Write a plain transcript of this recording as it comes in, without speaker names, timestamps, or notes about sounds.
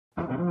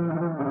And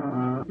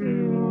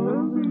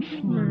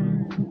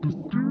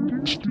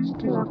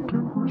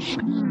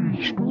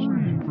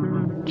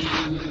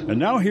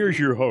now here's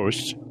your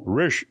hosts,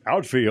 Rish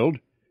Outfield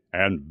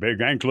and Big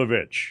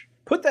Anklovich.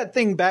 Put that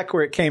thing back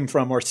where it came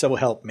from, or so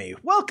help me.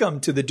 Welcome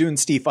to the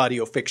Dunesteef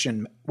audio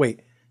fiction.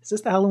 Wait, is this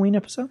the Halloween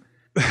episode?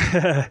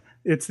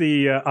 It's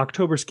the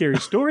October Scary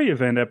Story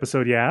event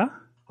episode, yeah?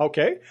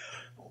 Okay.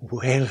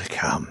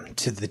 Welcome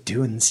to the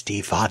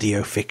Dunesteef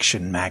audio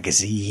fiction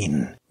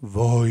magazine.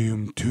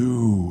 Volume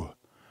 2,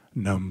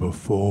 number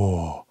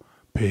 4,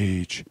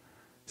 page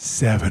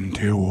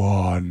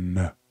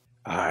 71.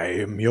 I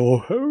am your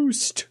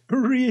host,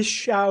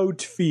 Rish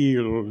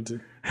Outfield.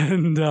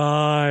 And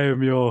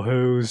I'm your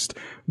host,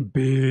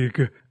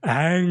 Big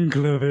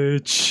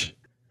Anklovich.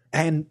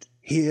 And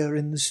here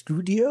in the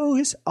studio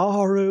is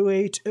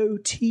RO8OT.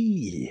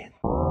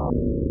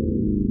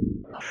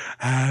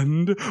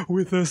 And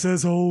with us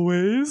as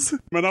always,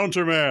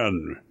 Announcer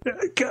Man.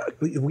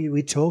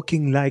 We're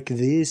talking like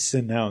this,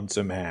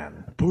 Announcer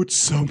Man. Put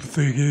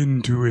something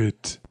into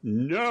it.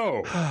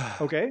 No.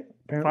 Okay.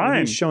 Apparently Fine.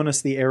 he's shown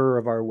us the error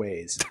of our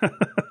ways.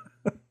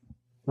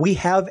 We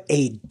have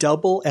a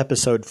double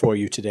episode for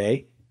you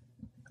today.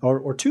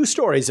 Or two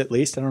stories, at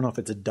least. I don't know if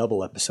it's a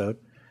double episode.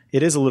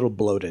 It is a little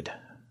bloated.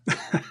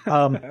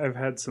 I've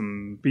had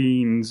some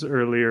beans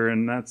earlier,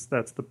 and that's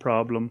the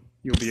problem.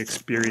 You'll be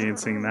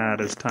experiencing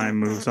that as time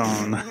moves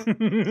on.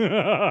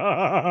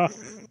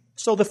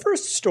 So the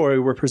first story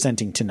we're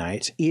presenting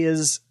tonight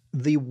is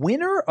the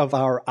winner of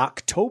our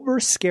October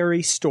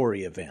Scary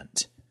Story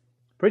event.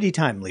 Pretty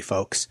timely,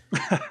 folks.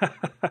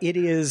 It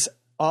is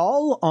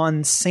All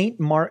on St.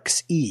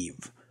 Mark's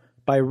Eve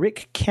by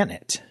Rick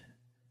Kennett,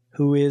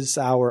 who is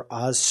our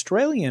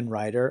Australian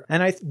writer,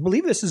 and I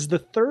believe this is the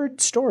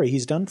third story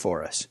he's done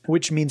for us,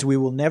 which means we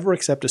will never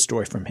accept a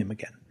story from him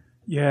again.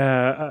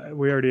 Yeah,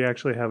 we already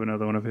actually have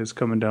another one of his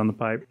coming down the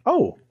pipe.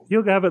 Oh,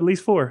 You'll have at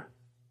least 4.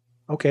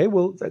 okay.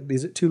 Well,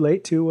 is it too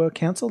late to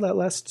cancel that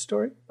last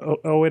story?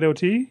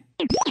 O8OT?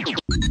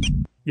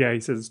 Yeah, he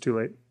says it's too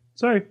late.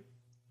 Sorry.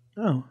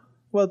 Oh,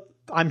 well,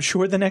 I'm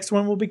sure the next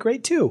one will be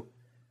great too.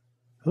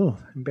 Oh,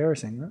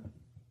 embarrassing,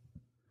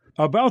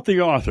 huh? About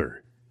the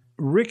author.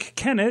 Rick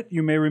Kennett,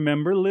 you may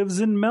remember, lives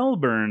in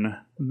Melbourne.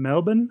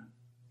 Melbourne?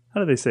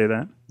 How do they say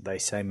that? They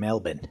say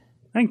Melbourne.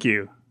 Thank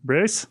you.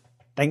 Bruce?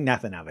 Think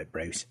nothing of it,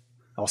 Bruce.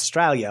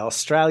 Australia.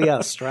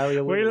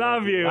 We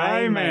love you.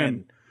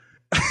 Amen.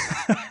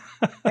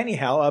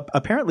 Anyhow,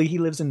 apparently he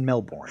lives in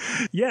Melbourne.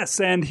 Yes,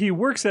 and he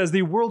works as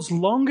the world's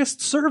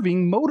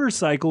longest-serving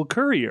motorcycle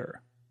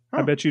courier.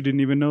 I bet you didn't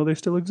even know they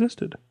still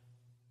existed.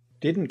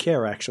 Didn't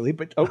care, actually,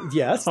 but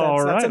yes,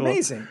 All that's right,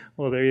 amazing.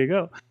 Well, there you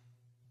go.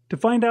 To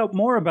find out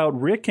more about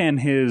Rick and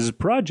his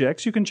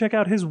projects, you can check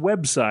out his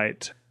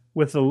website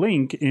with the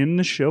link in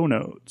the show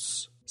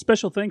notes.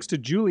 Special thanks to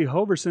Julie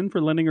Hoverson for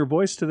lending her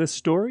voice to this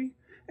story,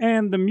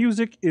 and the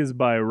music is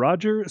by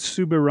Roger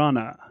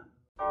Subirana.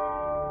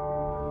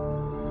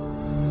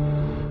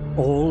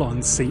 All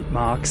on St.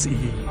 Mark's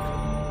Eve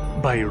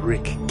by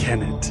Rick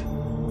Kennett.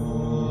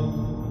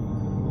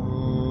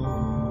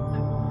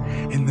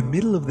 In the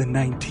middle of the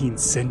 19th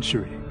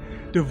century,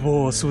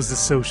 divorce was a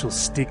social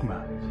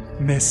stigma.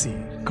 Messy,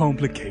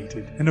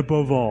 complicated, and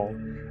above all,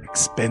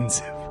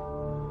 expensive.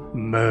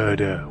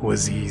 Murder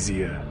was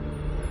easier.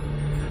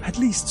 At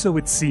least so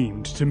it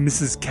seemed to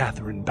Mrs.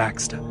 Catherine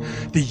Baxter,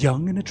 the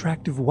young and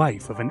attractive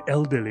wife of an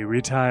elderly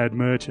retired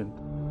merchant.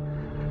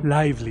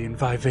 Lively and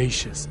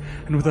vivacious,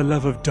 and with a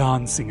love of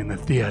dancing in the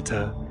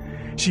theater,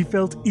 she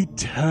felt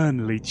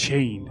eternally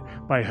chained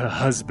by her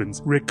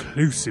husband's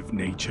reclusive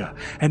nature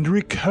and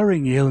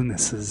recurring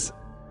illnesses.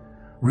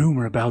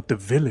 Rumor about the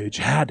village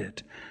had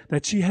it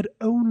that she had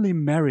only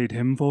married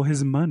him for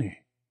his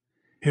money.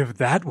 If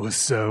that was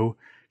so,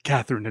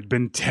 Catherine had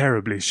been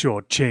terribly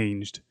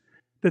short-changed.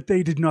 That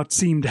they did not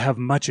seem to have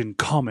much in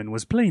common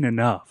was plain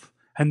enough,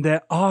 and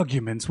their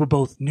arguments were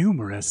both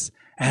numerous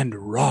and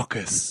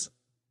raucous.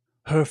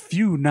 Her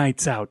few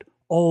nights out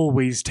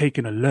always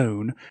taken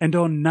alone, and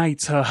on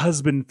nights her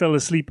husband fell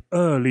asleep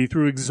early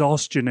through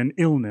exhaustion and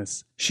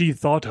illness, she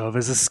thought of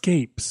as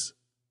escapes.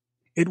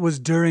 It was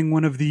during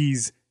one of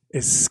these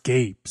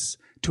escapes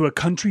to a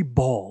country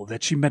ball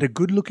that she met a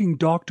good-looking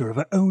doctor of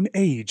her own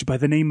age by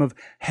the name of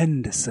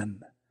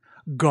Henderson.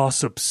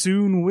 Gossip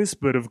soon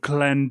whispered of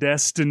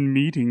clandestine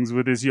meetings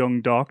with this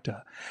young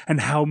doctor, and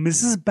how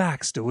Mrs.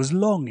 Baxter was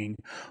longing,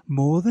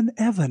 more than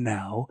ever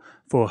now,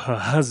 for her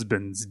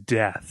husband's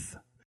death.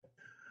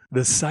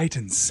 The sight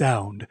and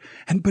sound,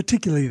 and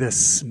particularly the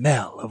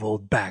smell of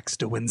old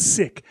Baxter when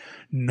sick,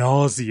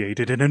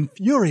 nauseated and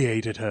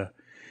infuriated her.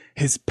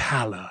 His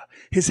pallor,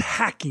 his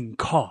hacking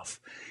cough,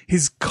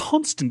 his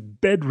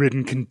constant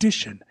bedridden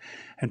condition,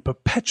 and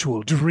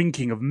perpetual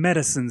drinking of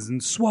medicines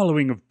and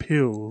swallowing of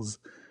pills.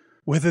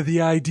 Whether the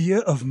idea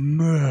of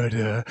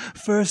murder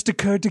first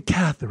occurred to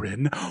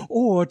Catherine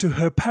or to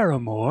her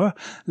paramour,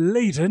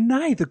 later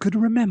neither could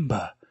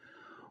remember.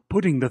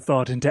 Putting the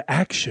thought into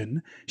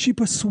action, she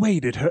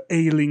persuaded her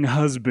ailing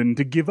husband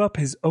to give up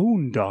his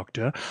own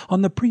doctor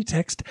on the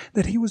pretext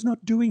that he was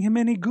not doing him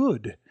any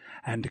good,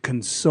 and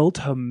consult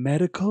her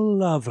medical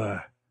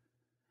lover.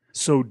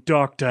 So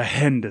Dr.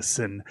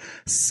 Henderson,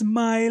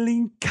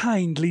 smiling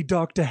kindly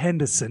Dr.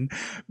 Henderson,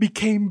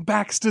 became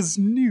Baxter's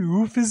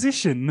new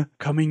physician,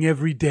 coming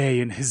every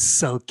day in his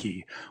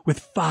sulky,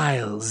 with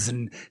phials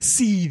and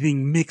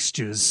seething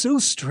mixtures so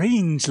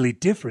strangely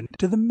different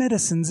to the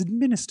medicines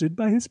administered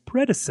by his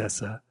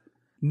predecessor.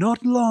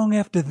 Not long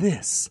after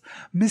this,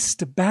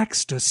 Mr.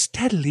 Baxter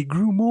steadily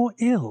grew more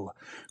ill,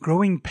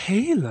 growing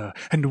paler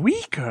and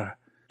weaker.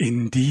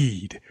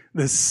 Indeed,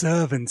 the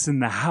servants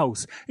in the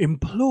house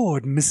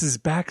implored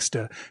Mrs.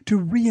 Baxter to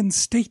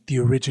reinstate the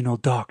original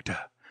doctor,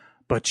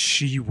 but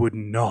she would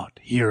not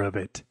hear of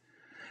it.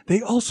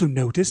 They also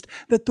noticed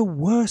that the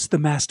worse the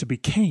master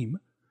became,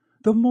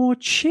 the more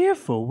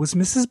cheerful was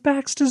Mrs.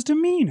 Baxter's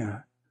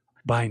demeanor.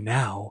 By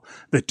now,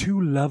 the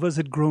two lovers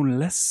had grown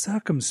less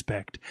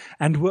circumspect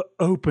and were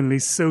openly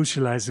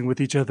socializing with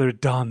each other at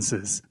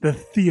dances, the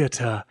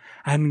theatre,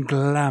 and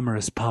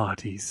glamorous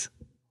parties.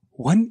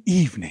 One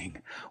evening,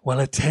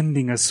 while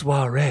attending a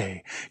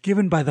soirée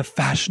given by the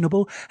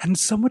fashionable and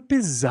somewhat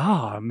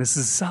bizarre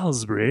Mrs.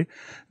 Salisbury,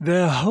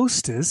 their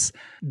hostess,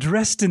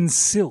 dressed in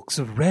silks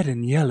of red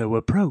and yellow,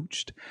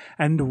 approached,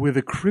 and with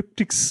a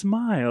cryptic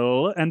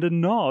smile and a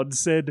nod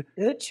said,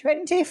 "The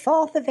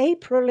 24th of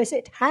April is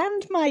at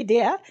hand, my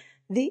dear,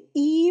 the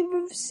eve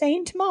of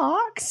St.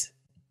 Mark's."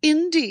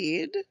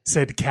 "Indeed,"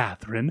 said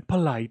Catherine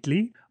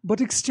politely,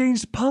 but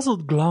exchanged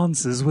puzzled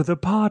glances with her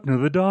partner,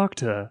 the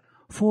doctor,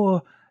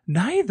 for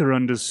neither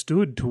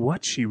understood to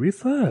what she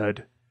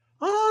referred.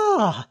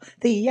 "Ah,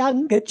 the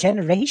younger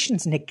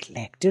generation's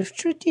neglect of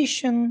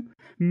tradition."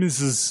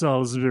 Mrs.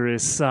 Salisbury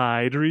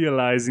sighed,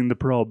 realizing the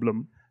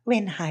problem.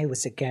 "When I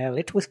was a girl,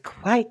 it was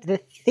quite the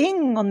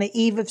thing on the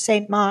eve of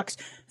St. Mark's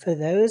for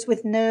those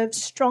with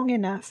nerves strong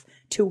enough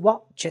to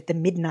watch at the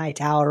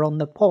midnight hour on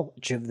the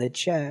porch of the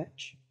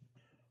church."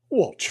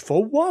 "Watch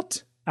for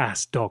what?"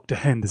 asked Dr.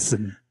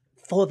 Henderson.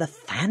 "For the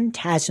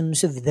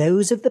phantasms of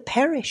those of the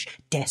parish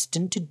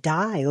destined to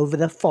die over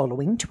the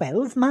following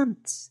 12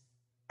 months.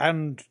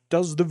 "And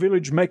does the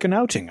village make an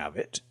outing of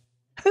it?"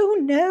 "Oh,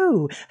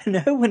 no.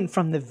 No one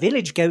from the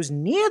village goes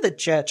near the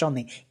church on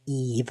the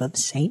eve of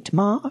St.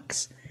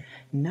 Mark's.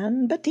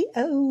 None but the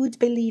old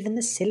believe in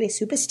the silly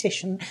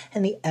superstition,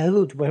 and the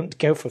old won't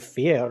go for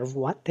fear of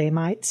what they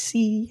might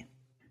see."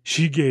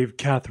 She gave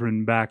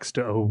Catherine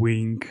Baxter a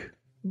wink.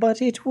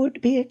 "But it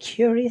would be a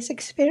curious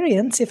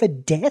experience if a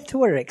death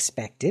were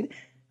expected,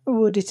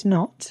 would it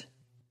not?"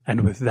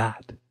 And with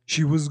that,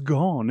 she was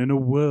gone in a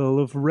whirl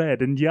of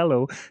red and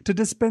yellow to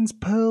dispense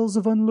pearls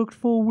of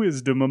unlooked-for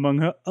wisdom among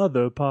her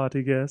other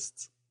party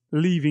guests,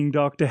 leaving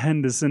Dr.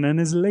 Henderson and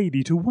his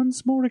lady to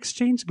once more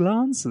exchange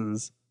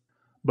glances.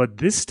 But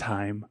this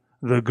time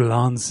the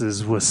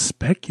glances were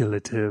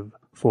speculative,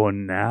 for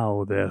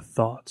now their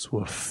thoughts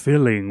were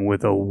filling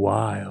with a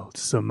wild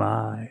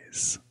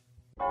surmise.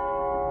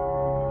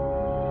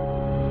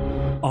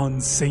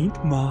 On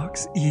St.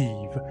 Mark's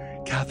Eve,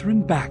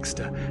 Catherine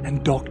Baxter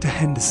and Dr.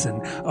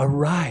 Henderson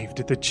arrived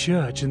at the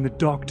church in the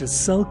doctor's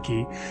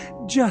sulky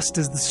just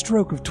as the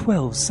stroke of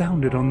 12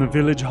 sounded on the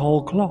village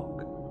hall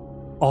clock.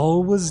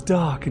 All was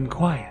dark and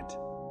quiet,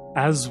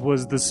 as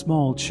was the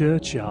small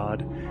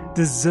churchyard,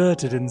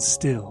 deserted and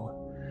still,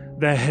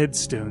 their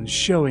headstones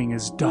showing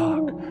as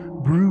dark,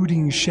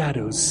 brooding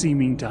shadows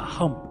seeming to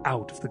hump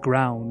out of the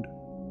ground.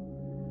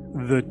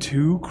 The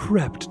two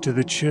crept to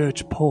the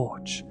church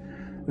porch,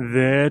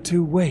 there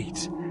to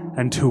wait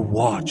and to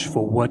watch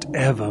for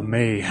whatever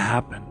may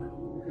happen.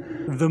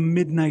 The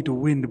midnight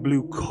wind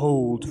blew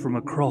cold from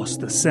across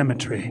the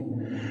cemetery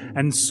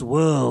and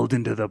swirled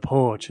into the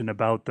porch and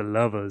about the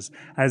lovers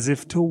as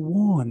if to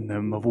warn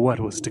them of what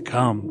was to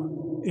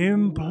come,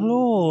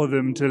 implore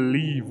them to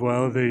leave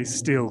while they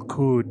still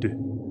could.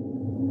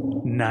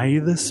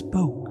 Neither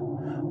spoke,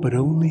 but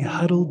only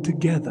huddled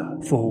together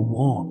for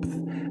warmth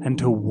and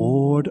to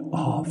ward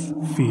off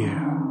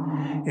fear,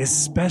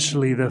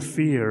 especially the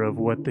fear of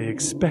what they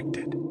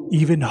expected,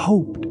 even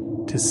hoped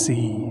to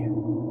see.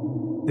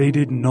 They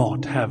did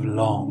not have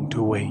long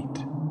to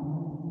wait.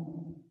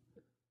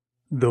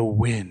 The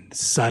wind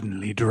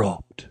suddenly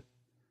dropped.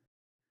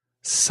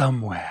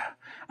 Somewhere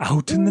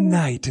out in the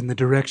night in the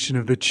direction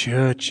of the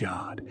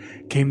churchyard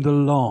came the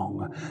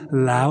long,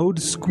 loud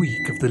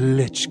squeak of the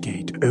lich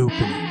gate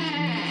opening,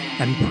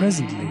 and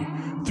presently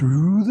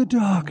through the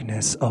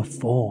darkness a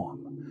form,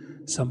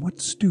 somewhat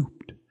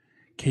stooped,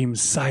 came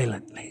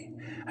silently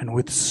and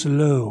with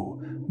slow,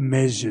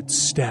 measured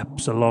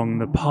steps along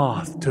the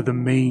path to the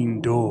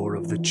main door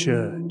of the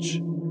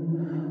church.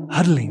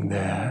 Huddling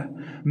there,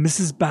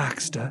 Mrs.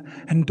 Baxter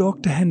and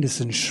Dr.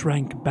 Henderson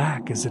shrank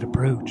back as it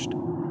approached,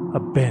 a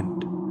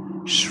bent,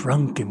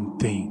 shrunken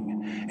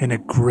thing in a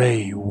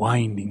gray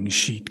winding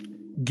sheet,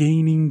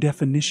 gaining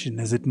definition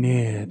as it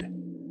neared.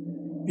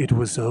 It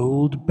was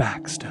old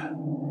Baxter.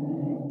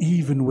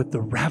 Even with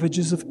the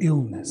ravages of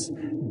illness,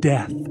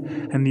 death,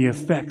 and the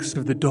effects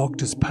of the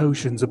doctor's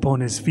potions upon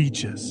his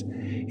features,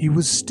 he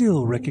was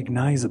still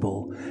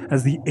recognizable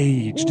as the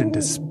aged and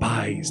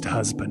despised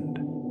husband.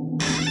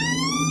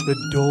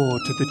 The door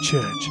to the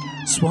church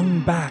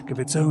swung back of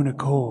its own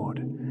accord,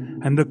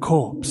 and the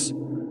corpse,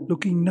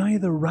 looking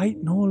neither right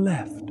nor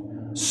left,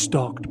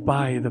 stalked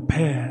by the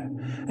pair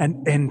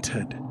and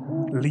entered,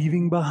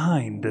 leaving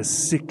behind a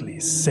sickly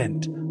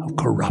scent of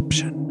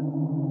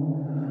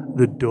corruption.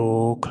 The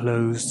door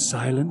closed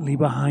silently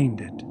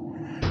behind it,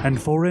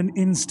 and for an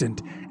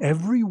instant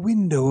every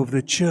window of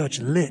the church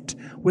lit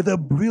with a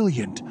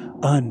brilliant,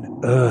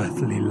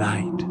 unearthly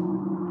light.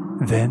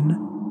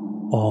 Then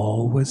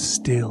all was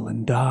still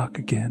and dark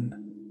again.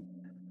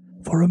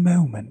 For a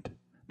moment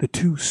the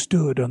two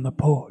stood on the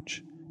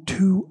porch,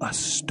 too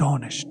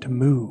astonished to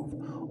move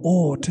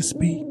or to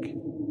speak.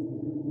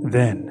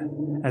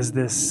 Then, as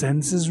their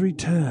senses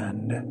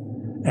returned,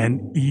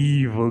 an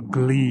evil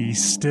glee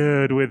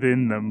stirred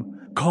within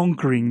them,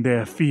 conquering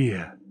their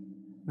fear.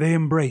 They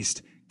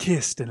embraced,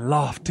 kissed, and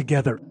laughed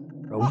together,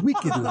 a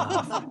wicked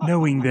laugh,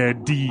 knowing their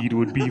deed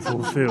would be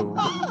fulfilled.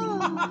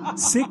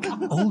 Sick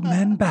old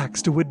man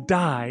Baxter would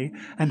die,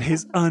 and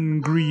his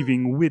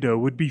ungrieving widow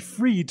would be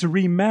free to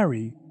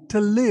remarry, to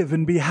live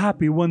and be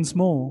happy once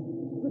more.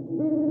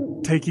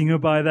 Taking her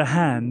by the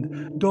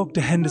hand,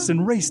 Dr.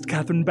 Henderson raced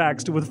Catherine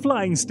Baxter with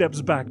flying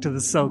steps back to the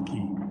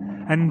sulky,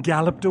 and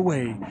galloped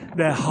away,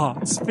 their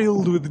hearts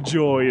filled with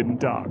joy and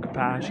dark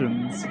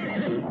passions.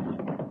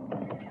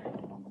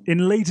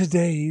 In later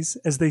days,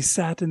 as they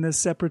sat in their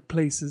separate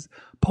places,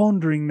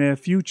 pondering their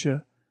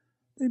future,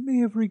 they may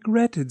have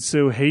regretted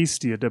so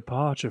hasty a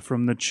departure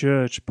from the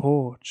church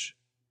porch.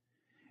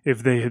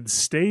 If they had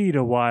stayed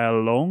a while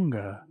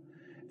longer,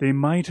 they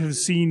might have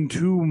seen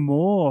 2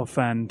 more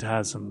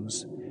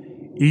phantasms,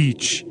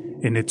 each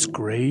in its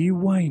grey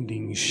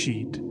winding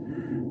sheet,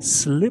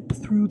 slip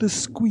through the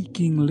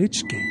squeaking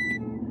lich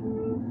gate,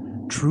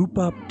 troop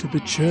up to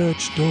the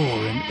church door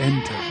and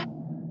enter,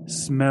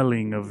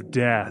 smelling of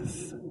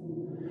death.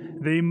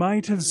 They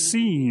might have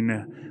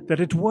seen that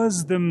it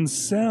was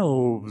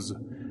themselves,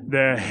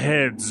 their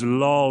heads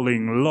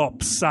lolling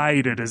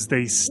lopsided as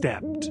they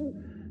stepped,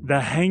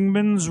 the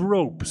hangman's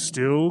rope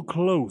still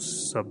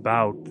close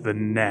about the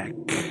neck.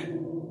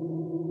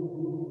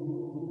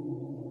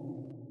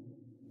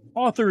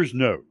 Author's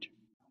note.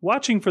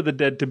 Watching for the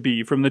dead to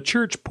be from the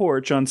church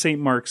porch on St.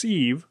 Mark's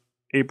Eve,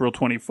 April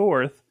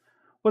 24th,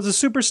 was a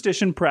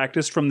superstition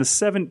practiced from the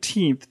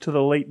 17th to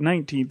the late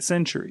 19th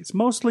centuries,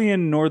 mostly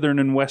in northern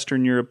and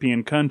western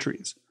European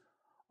countries.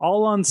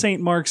 All on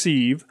St. Mark's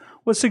Eve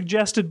was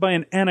suggested by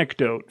an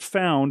anecdote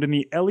found in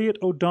the Elliot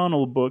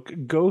O'Donnell book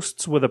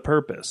Ghosts with a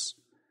Purpose.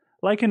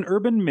 Like an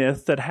urban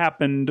myth that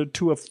happened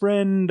to a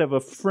friend of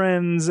a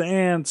friend's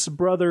aunt's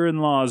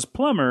brother-in-law's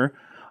plumber,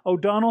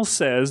 O'Donnell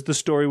says the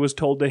story was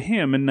told to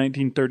him in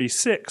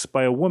 1936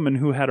 by a woman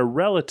who had a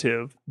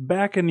relative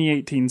back in the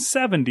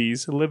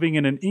 1870s living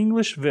in an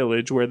English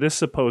village where this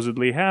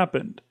supposedly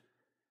happened.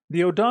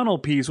 The O'Donnell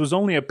piece was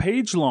only a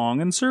page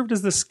long and served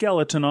as the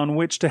skeleton on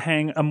which to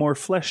hang a more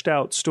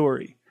fleshed-out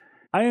story.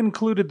 I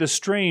included the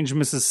strange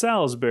Mrs.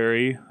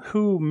 Salisbury,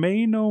 who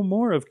may know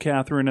more of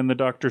Catherine and the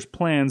doctor's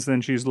plans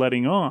than she's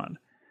letting on,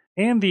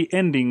 and the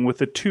ending with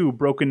the 2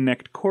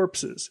 broken-necked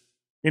corpses.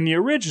 In the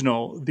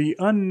original, the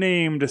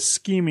unnamed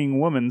scheming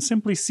woman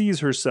simply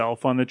sees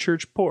herself on the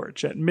church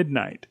porch at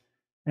midnight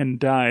and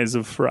dies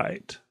of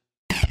fright.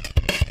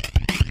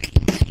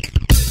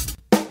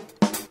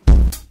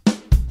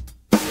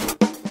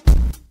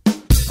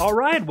 All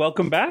right,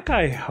 welcome back.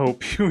 I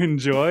hope you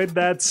enjoyed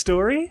that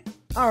story.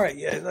 All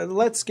right,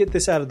 let's get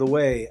this out of the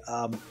way.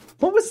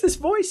 What was this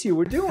voice you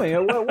were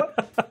doing?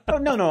 What? Oh,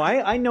 no,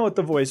 I know what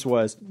the voice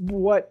was.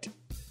 What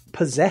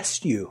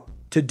possessed you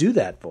to do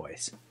that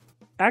voice?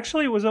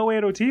 Actually, it was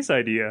 080T's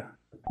idea.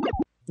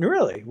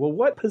 Really? Well,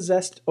 what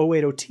possessed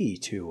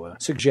 080T to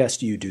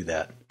suggest you do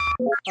that?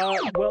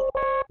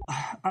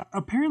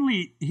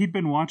 Apparently he'd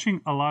been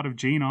watching a lot of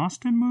Jane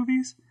Austen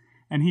movies,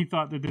 and he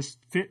thought that this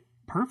fit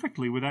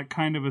perfectly with that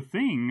kind of a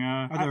thing.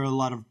 Are there a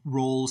lot of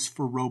roles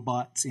for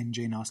robots in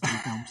Jane Austen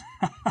films?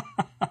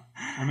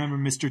 I remember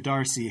Mr.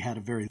 Darcy had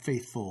a very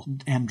faithful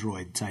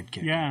android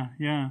sidekick.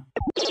 Yeah.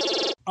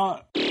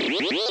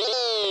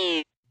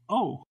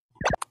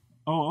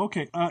 Oh,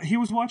 okay. He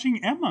was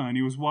watching Emma, and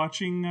he was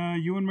watching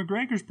Ewan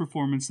McGregor's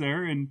performance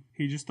there, and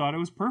he just thought it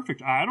was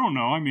perfect. I don't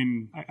know. I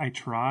mean, I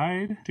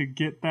tried to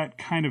get that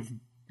kind of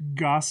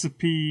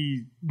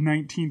gossipy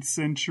 19th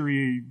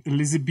century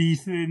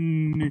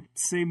Elizabethan,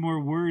 say more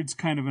words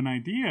kind of an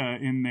idea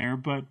in there,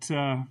 but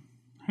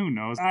who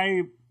knows?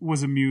 I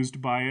was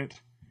amused by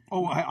it.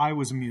 Oh, I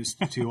was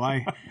amused too.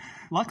 I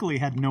luckily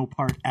had no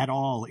part at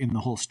all in the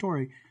whole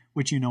story,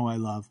 which you know I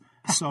love.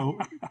 So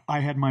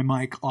I had my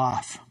mic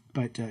off,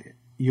 but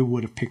you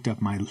would have picked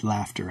up my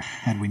laughter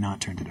had we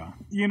not turned it on.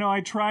 You know, I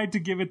tried to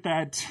give it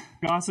that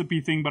gossipy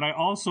thing, but I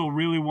also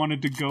really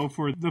wanted to go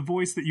for the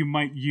voice that you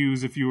might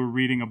use if you were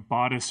reading a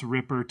bodice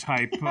ripper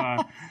type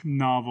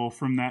novel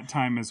from that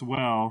time as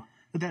well.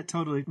 That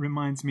totally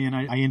reminds me, and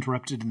I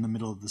interrupted in the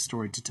middle of the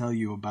story to tell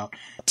you about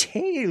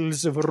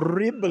Tales of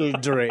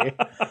Ribaldry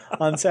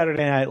on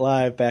Saturday Night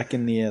Live back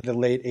in the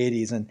late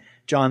 80s. And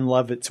Jon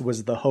Lovitz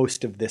was the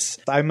host of this.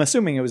 I'm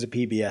assuming it was a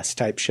PBS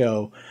type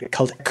show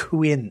called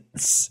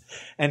Quince.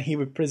 And he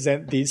would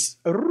present these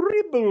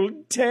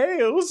ribald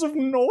tales of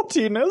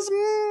naughtiness.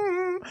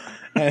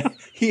 And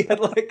he had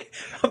like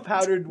a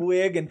powdered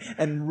wig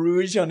and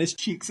rouge on his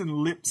cheeks and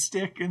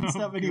lipstick and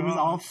stuff, and he was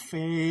all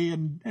fey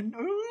and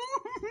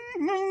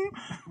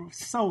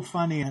so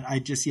funny. And I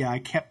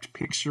kept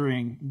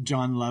picturing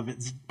Jon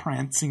Lovitz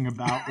prancing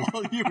about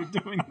while you were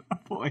doing the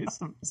voice.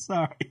 I'm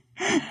sorry.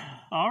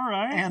 All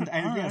right. And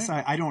yes,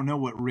 I don't know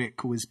what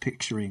Rick was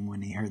picturing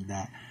when he heard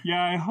that.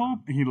 Yeah, I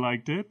hope he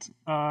liked it.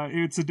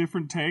 It's a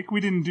different take. We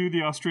didn't do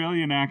the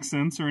Australian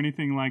accents or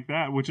anything like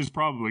that, which is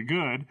probably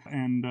good.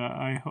 And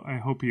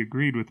I hope he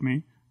agreed with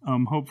me.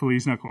 Hopefully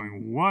he's not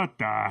going, what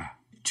the...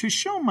 To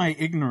show my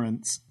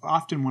ignorance,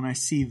 often when I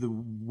see the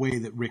way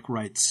that Rick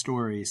writes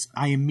stories,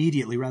 I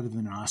immediately, rather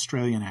than an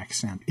Australian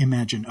accent,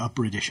 imagine a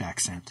British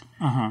accent.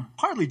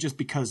 Partly just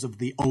because of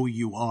the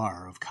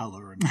OUR of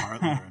color and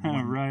parlor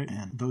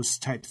and those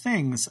type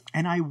things.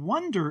 And I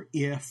wonder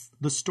if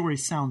the story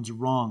sounds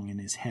wrong in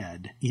his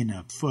head in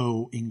a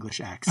faux English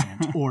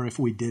accent, or if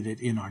we did it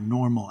in our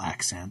normal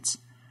accents,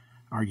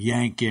 our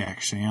Yankee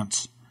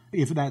accents.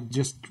 If that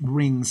just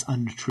rings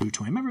untrue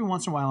to him. Every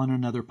once in a while on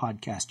another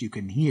podcast you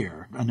can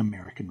hear an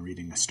American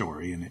reading a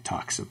story and it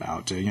talks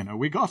about,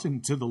 we got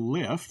into the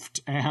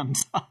lift and...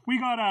 we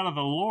got out of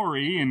the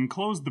lorry and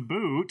closed the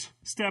boot,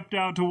 stepped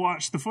out to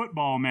watch the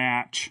football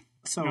match.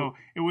 So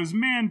it was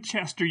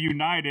Manchester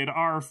United,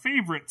 our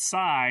favorite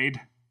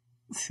side.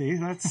 See,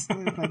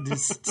 that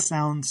just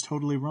sounds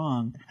totally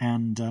wrong.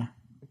 And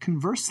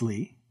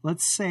conversely,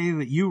 let's say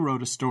that you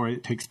wrote a story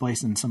that takes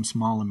place in some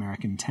small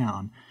American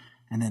town,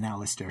 and then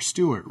Alistair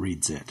Stewart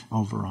reads it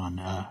over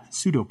on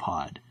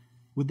Pseudopod.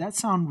 Would that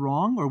sound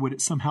wrong, or would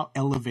it somehow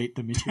elevate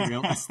the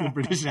material as the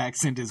British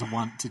accent is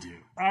wont to do?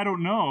 I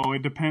don't know.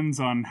 It depends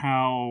on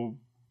how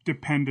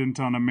dependent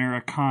on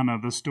Americana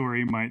the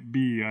story might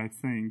be, I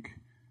think.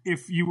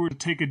 If you were to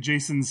take a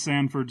Jason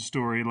Sanford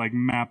story like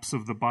Maps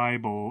of the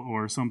Bible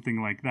or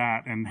something like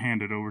that and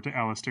hand it over to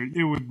Alistair,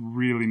 it would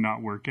really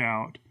not work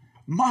out.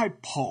 My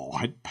paw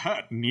had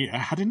pert near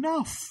had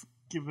enough.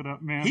 Give it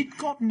up, man. He'd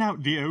gotten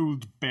out the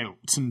old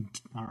belt and...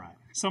 All right.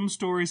 Some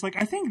stories, like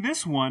I think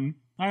this one,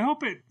 I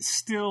hope it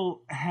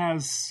still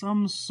has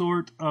some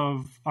sort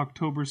of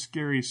October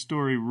Scary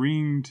Story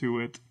ring to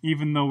it,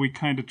 even though we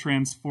kind of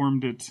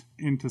transformed it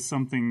into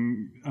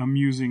something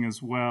amusing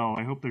as well.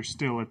 I hope they're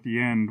still at the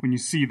end. When you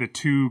see the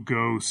two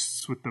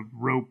ghosts with the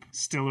rope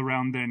still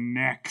around their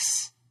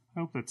necks, I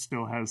hope that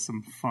still has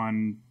some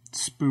fun,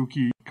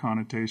 spooky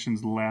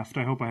connotations left.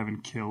 I hope I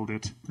haven't killed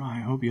it.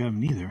 I hope you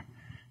haven't either.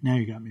 Now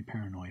you got me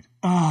paranoid.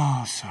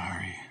 Oh,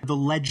 sorry. The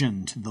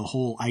legend, the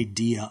whole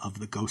idea of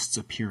the ghosts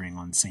appearing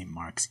on St.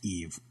 Mark's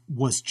Eve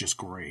was just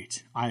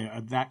great.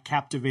 That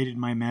captivated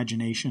my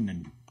imagination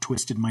and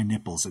twisted my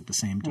nipples at the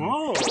same time.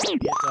 Whoa!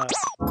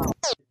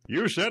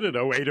 You said it,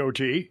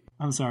 080T.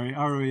 I'm sorry,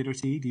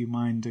 R-O-8-O-T, do you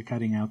mind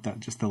cutting out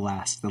that just the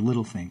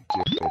little thing?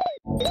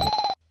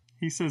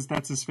 He says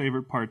that's his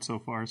favorite part so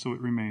far, so it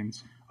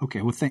remains.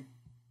 Okay, well,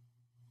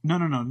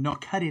 No,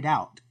 cut it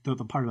out, the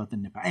part about the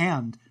nipple.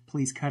 And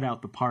please cut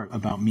out the part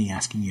about me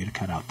asking you to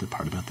cut out the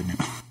part about the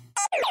nipple.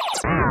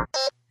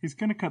 He's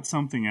going to cut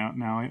something out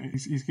now.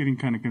 He's getting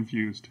kind of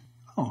confused.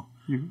 Oh,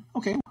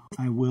 okay.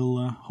 I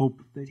will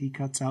hope that he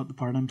cuts out the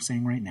part I'm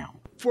saying right now.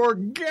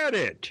 Forget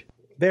it!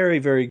 Very,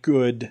 very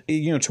good,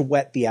 to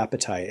whet the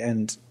appetite.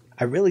 And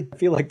I really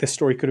feel like this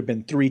story could have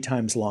been 3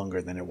 times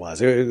longer than it was.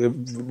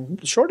 The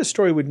shortest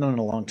story we've done in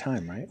a long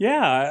time, right?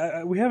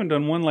 Yeah, we haven't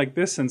done one like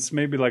this since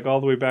maybe like all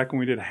the way back when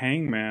we did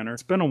Hangman.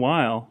 It's been a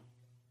while.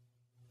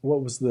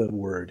 What was the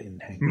word in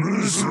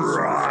Hangman?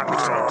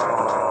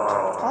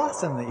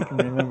 Awesome that you can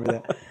remember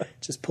that.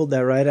 Just pulled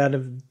that right out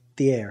of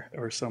the air.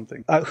 Or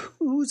something.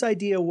 Whose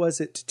idea was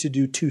it to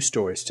do 2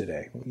 stories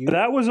today?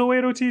 That was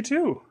 080T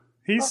too.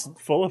 He's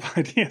full of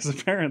ideas,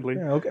 apparently.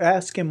 Yeah, okay.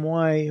 Ask him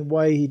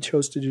why he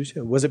chose to do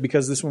 2. Was it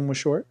because this one was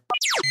short?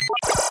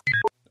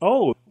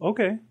 Oh,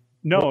 okay.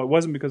 No, it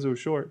wasn't because it was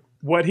short.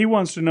 What he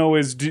wants to know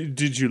is,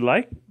 did you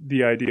like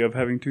the idea of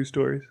having 2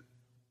 stories?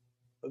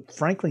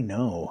 Frankly,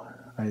 no.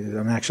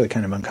 I'm actually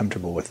kind of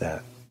uncomfortable with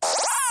that.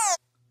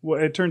 Well,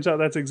 it turns out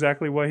that's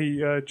exactly why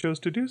he chose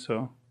to do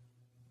so.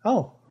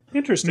 Oh.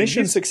 Interesting.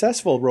 Mission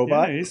successful,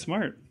 robot. Yeah, he's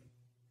smart.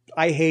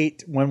 I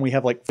hate when we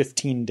have like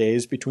 15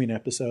 days between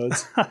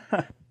episodes.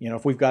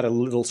 If we've got a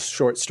little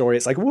short story,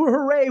 it's like, woo,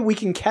 hooray, we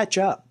can catch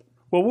up.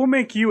 Well, we'll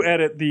make you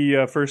edit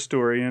the first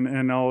story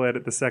and I'll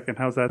edit the second.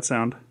 How's that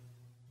sound?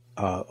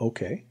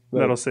 Okay.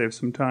 That'll save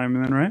some time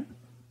then, right?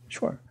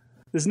 Sure.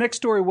 This next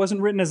story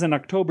wasn't written as an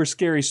October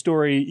Scary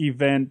Story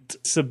event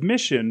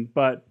submission,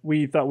 but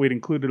we thought we'd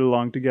include it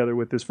along together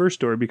with this first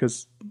story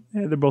because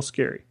they're both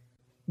scary.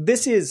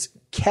 This is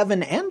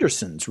Kevin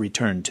Anderson's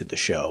return to the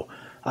show.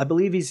 I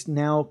believe he's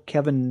now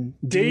Kevin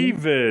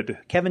David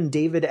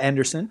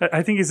Anderson.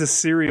 I think he's a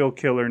serial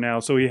killer now,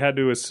 so he had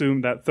to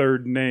assume that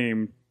third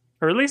name.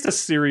 Or at least a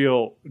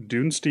serial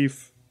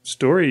Dunesteef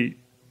story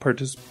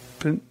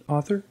participant,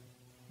 author,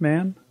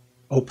 man.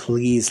 Oh,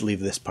 please leave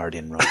this part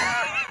in, Robert.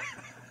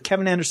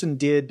 Kevin Anderson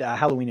did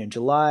Halloween in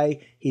July.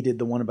 He did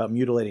the one about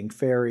mutilating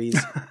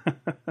fairies.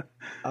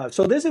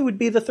 So this would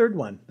be the third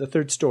one, the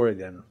third story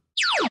then.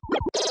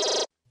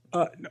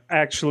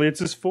 Actually, it's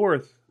his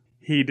fourth.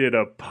 He did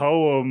a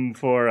poem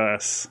for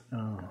us.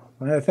 Oh,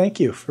 well,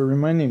 thank you for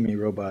reminding me,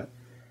 Robot.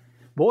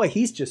 Boy,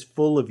 he's just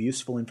full of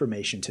useful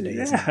information today,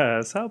 isn't he?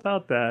 Yes, how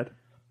about that?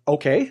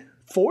 Okay,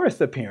 fourth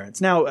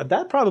appearance. Now,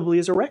 that probably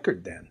is a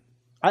record then.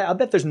 I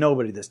bet there's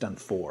nobody that's done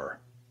 4.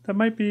 That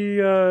might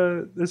be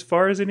as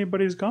far as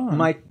anybody's gone.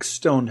 Mike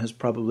Stone has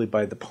probably,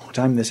 by the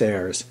time this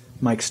airs,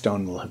 Mike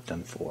Stone will have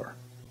done 4,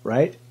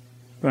 right?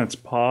 That's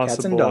possible.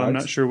 Cats and Dogs. I'm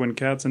not sure when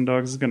Cats and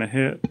Dogs is going to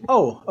hit.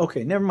 Oh,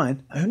 okay, never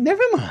mind.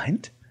 Never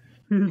mind.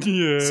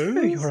 Yes.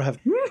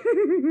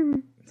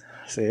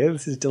 See,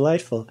 this is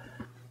delightful.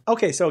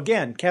 Okay, so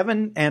again,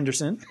 Kevin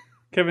Anderson.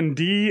 Kevin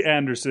D.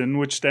 Anderson,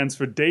 which stands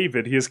for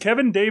David. He is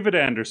Kevin David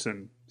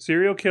Anderson,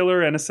 serial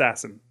killer and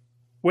assassin.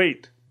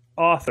 Wait,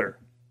 author.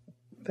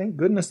 Thank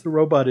goodness the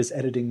robot is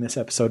editing this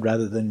episode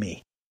rather than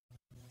me.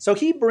 So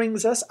he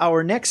brings us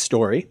our next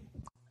story,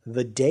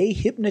 The Day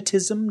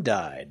Hypnotism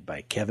Died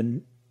by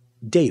Kevin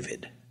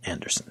David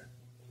Anderson.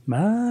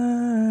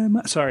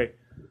 Sorry.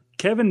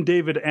 Kevin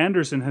David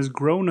Anderson has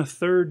grown a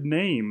third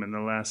name in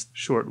the last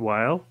short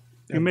while.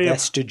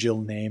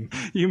 Vestigial name.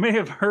 You may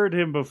have heard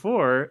him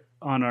before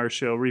on our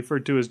show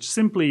referred to as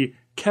simply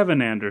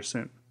Kevin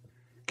Anderson.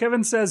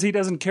 Kevin says he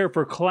doesn't care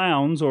for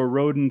clowns or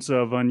rodents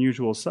of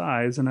unusual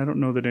size, and I don't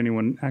know that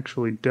anyone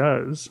actually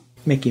does.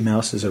 Mickey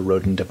Mouse is a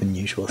rodent of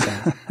unusual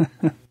size.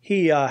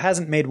 He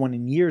hasn't made one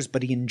in years,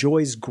 but he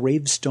enjoys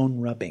gravestone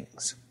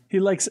rubbings. He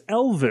likes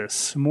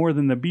Elvis more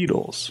than the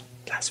Beatles.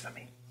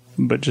 Blasphemy.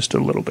 But just a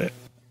little bit.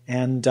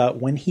 And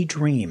when he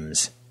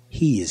dreams,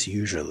 he is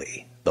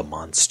usually the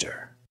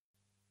monster.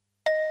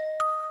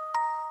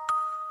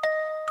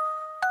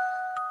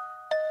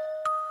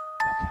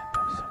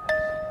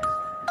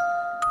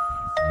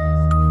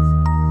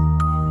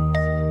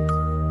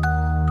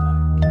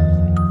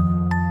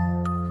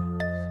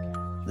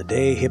 The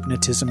Day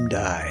Hypnotism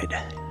Died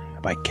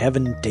by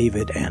Kevin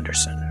David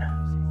Anderson.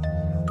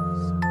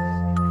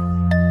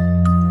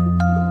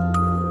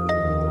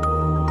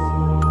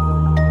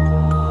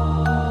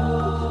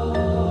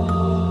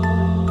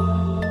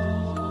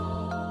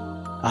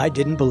 I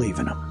didn't believe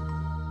in him.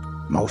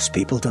 Most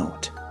people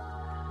don't.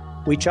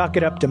 We chalk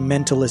it up to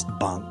mentalist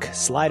bunk,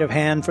 sleight of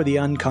hand for the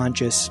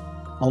unconscious,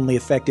 only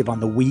effective on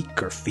the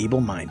weak or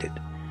feeble-minded.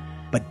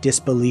 But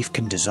disbelief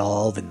can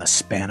dissolve in the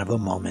span of a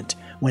moment,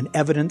 when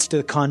evidence to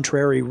the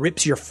contrary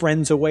rips your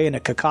friends away in a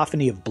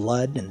cacophony of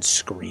blood and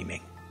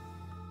screaming.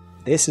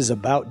 This is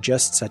about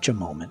just such a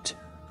moment,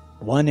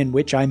 one in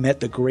which I met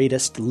the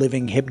greatest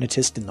living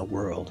hypnotist in the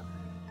world.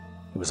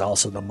 It was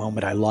also the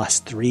moment I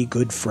lost 3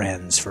 good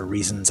friends for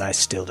reasons I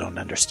still don't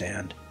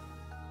understand.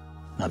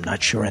 I'm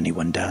not sure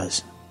anyone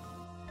does.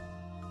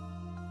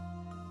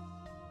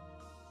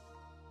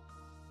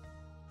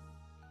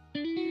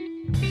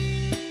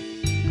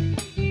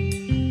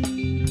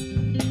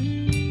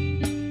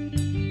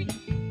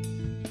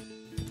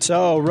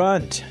 So,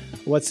 Runt,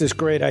 what's this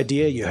great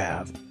idea you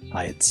have?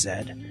 I had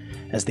said,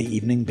 as the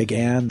evening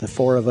began, the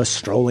 4 of us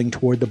strolling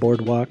toward the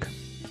boardwalk.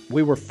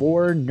 We were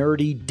 4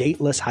 nerdy,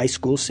 dateless high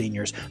school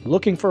seniors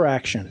looking for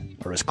action,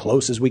 or as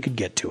close as we could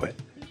get to it.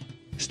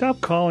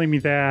 Stop calling me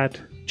that,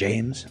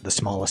 James, the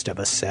smallest of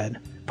us, said,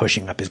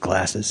 pushing up his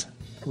glasses.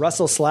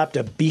 Russell slapped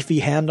a beefy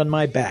hand on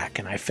my back,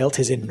 and I felt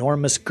his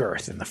enormous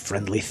girth in the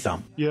friendly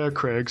thump. Yeah,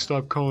 Craig,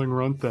 stop calling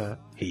Runt that.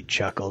 He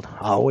chuckled,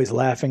 always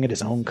laughing at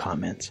his own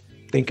comments,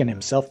 thinking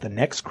himself the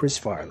next Chris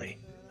Farley.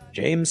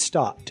 James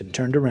stopped and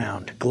turned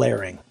around,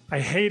 glaring. I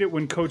hate it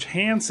when Coach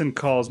Hansen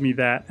calls me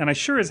that, and I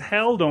sure as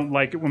hell don't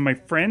like it when my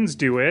friends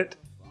do it.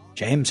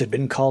 James had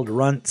been called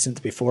Runt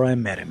since before I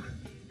met him,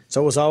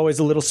 so it was always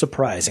a little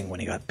surprising when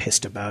he got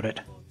pissed about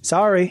it.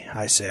 Sorry,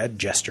 I said,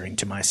 gesturing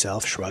to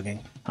myself, shrugging.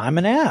 I'm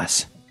an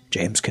ass.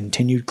 James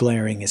continued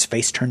glaring, his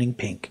face turning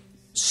pink.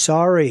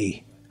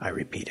 Sorry, I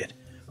repeated.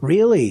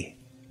 Really?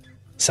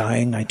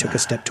 Sighing, I took a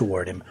step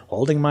toward him,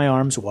 holding my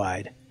arms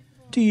wide.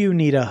 Do you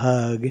need a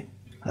hug?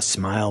 A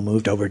smile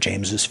moved over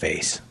James's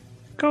face.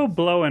 Go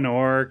blow an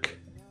orc.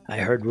 I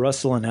heard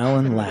Russell and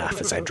Alan laugh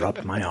as I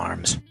dropped my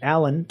arms.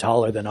 Alan,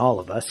 taller than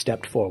all of us,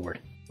 stepped forward.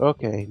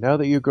 Okay, now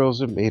that you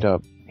girls have made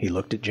up, He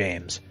looked at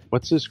James.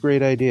 what's this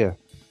great idea?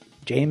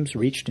 James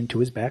reached into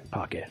his back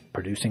pocket,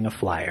 producing a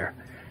flyer.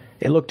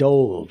 It looked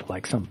old,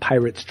 like some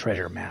pirate's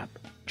treasure map.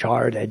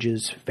 Charred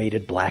edges,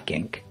 faded black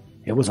ink.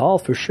 It was all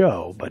for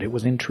show, but it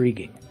was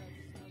intriguing.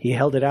 He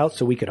held it out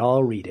so we could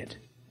all read it.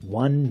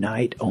 One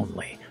night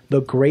only.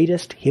 The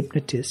greatest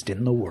hypnotist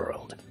in the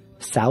world.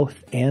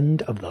 South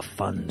end of the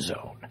Fun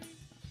Zone.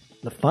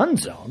 The Fun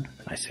Zone?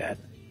 I said.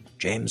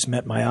 James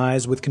met my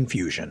eyes with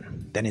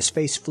confusion. Then his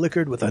face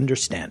flickered with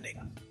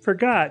understanding.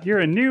 Forgot, you're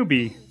a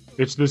newbie.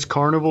 It's this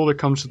carnival that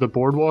comes to the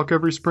boardwalk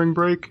every spring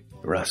break?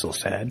 Russell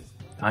said.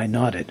 I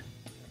nodded.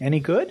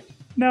 Any good?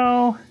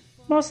 No,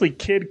 mostly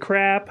kid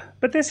crap,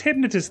 but this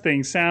hypnotist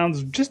thing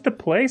sounds just the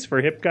place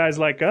for hip guys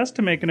like us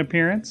to make an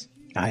appearance.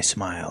 I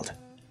smiled.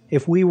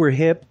 If we were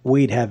hip,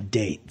 we'd have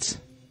dates.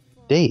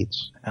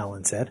 dates.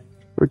 Alan said.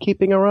 We're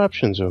keeping our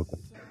options open.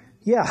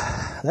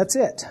 Yeah, that's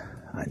it.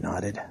 I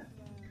nodded.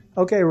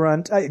 Okay,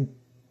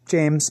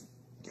 James,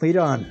 lead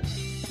on.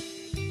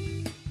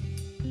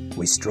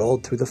 We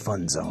strolled through the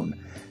fun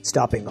zone,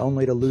 stopping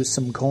only to lose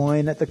some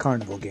coin at the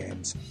carnival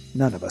games,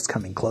 none of us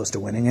coming close to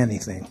winning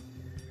anything.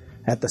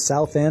 At the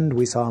south end,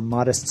 we saw a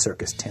modest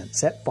circus tent,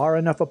 set far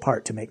enough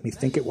apart to make me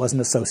think it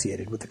wasn't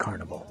associated with the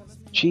carnival.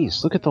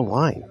 Geez, look at the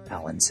line,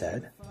 Alan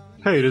said.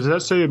 Hey, does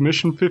that say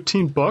admission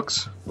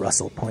 $15?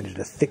 Russell pointed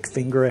a thick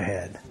finger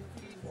ahead.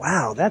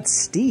 Wow, that's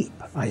steep,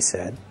 I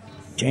said.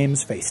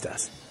 James faced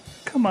us.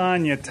 Come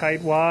on, you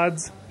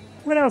tightwads.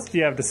 What else do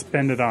you have to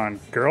spend it on?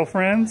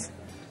 Girlfriends?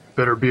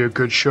 Better be a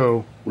good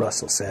show,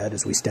 Russell said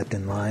as we stepped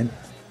in line.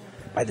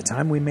 By the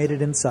time we made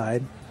it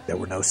inside, there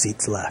were no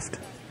seats left.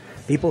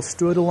 People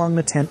stood along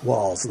the tent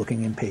walls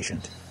looking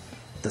impatient.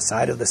 At the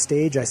side of the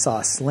stage, I saw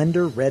a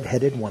slender,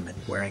 red-headed woman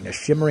wearing a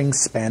shimmering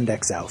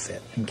spandex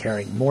outfit and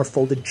carrying more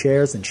folded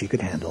chairs than she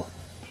could handle.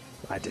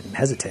 I didn't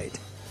hesitate.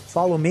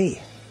 Follow me.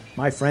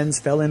 My friends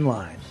fell in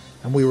line,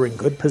 and we were in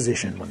good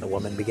position when the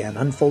woman began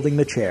unfolding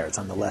the chairs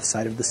on the left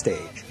side of the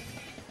stage.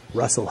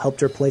 Russell helped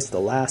her place the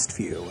last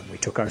few, and we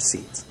took our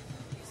seats.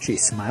 She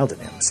smiled at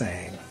him,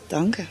 saying,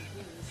 Danke.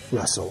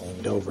 Russell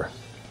leaned over.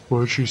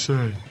 What'd she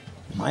say?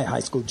 My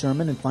high school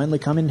German had finally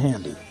come in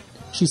handy.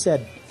 She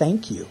said,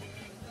 thank you.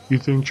 You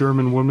think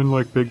German women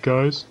like big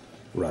guys?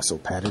 Russell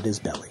patted his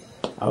belly.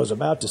 I was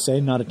about to say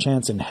not a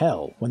chance in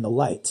hell when the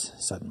lights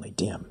suddenly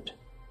dimmed.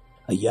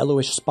 A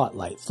yellowish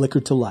spotlight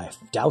flickered to life,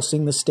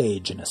 dousing the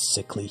stage in a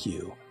sickly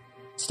hue.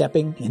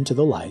 Stepping into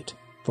the light,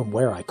 from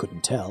where I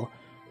couldn't tell,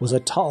 was a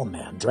tall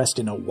man dressed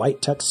in a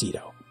white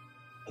tuxedo.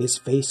 His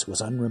face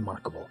was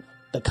unremarkable,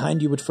 the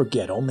kind you would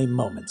forget only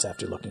moments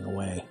after looking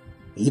away.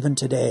 Even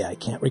today, I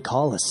can't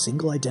recall a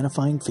single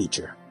identifying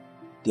feature.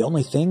 The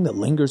only thing that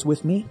lingers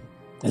with me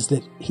is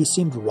that he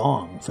seemed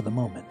wrong for the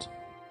moment.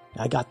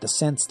 I got the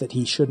sense that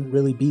he shouldn't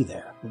really be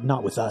there,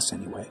 not with us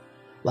anyway.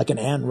 Like an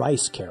Anne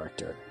Rice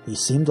character, he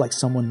seemed like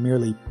someone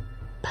merely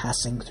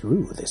passing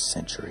through this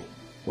century.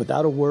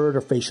 Without a word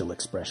or facial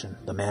expression,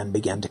 the man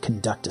began to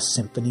conduct a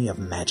symphony of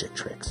magic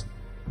tricks.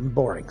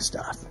 Boring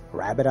stuff.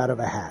 Rabbit out of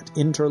a hat,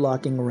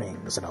 interlocking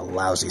rings, and a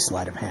lousy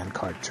sleight of hand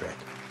card trick.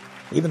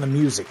 Even the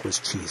music was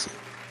cheesy.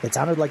 It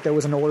sounded like there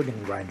was an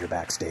organ grinder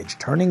backstage,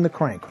 turning the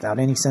crank without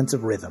any sense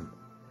of rhythm.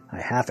 I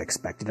half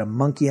expected a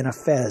monkey in a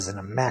fez and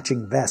a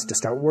matching vest to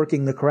start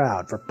working the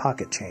crowd for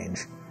pocket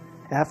change.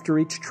 After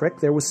each trick,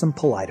 there was some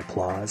polite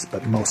applause,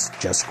 but most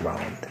just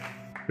groaned.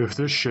 If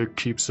this shit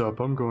keeps up,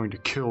 I'm going to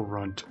kill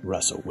Runt,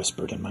 Russell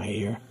whispered in my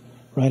ear.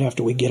 Right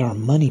after we get our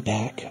money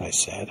back, I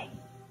said.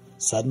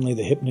 Suddenly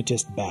the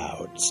hypnotist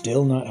bowed,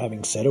 still not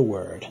having said a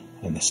word,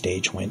 and the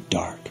stage went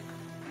dark.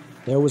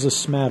 There was a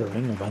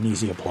smattering of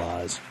uneasy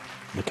applause,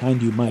 the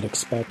kind you might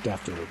expect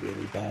after a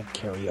really bad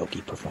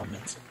karaoke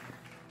performance.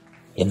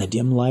 In the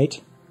dim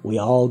light, we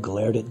all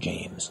glared at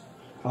James.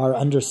 Our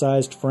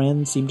undersized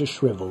friend seemed to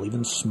shrivel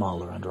even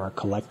smaller under our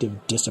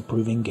collective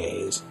disapproving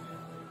gaze.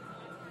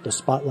 The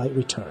spotlight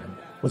returned,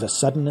 with a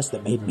suddenness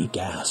that made me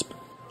gasp.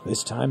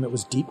 This time it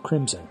was deep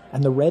crimson,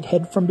 and the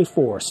redhead from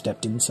before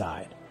stepped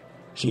inside.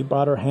 She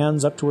brought her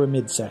hands up to her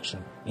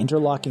midsection,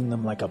 interlocking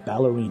them like a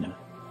ballerina,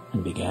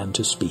 and began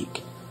to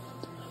speak.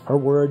 Her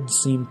words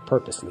seemed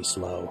purposely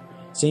slow,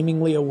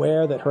 seemingly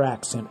aware that her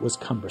accent was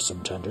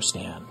cumbersome to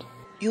understand.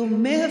 You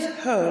may have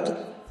heard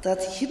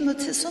that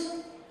hypnotism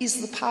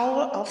is the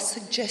power of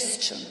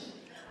suggestion,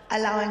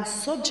 allowing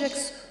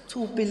subjects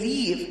to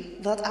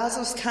believe that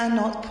others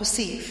cannot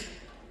perceive.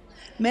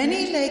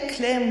 Many lay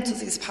claim to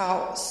these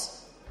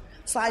powers.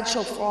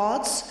 Sideshow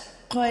frauds,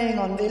 preying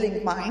on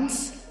willing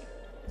minds,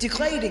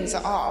 degrading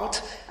the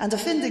art, and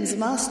offending the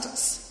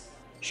masters.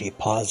 She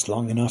paused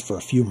long enough for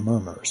a few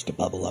murmurs to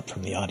bubble up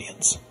from the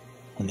audience,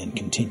 and then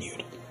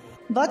continued.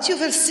 What you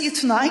will see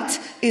tonight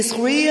is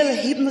real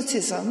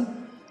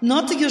hypnotism,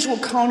 not the usual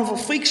carnival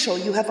freak show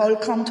you have all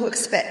come to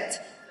expect.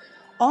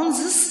 On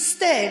this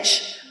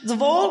stage, the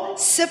wall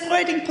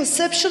separating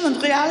perception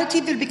and reality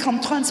will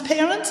become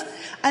transparent,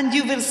 and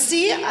you will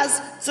see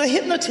as the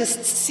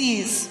hypnotist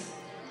sees.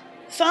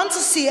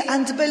 Fantasy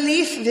and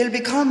belief will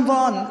become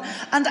one,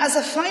 and as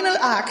a final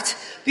act,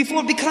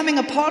 before becoming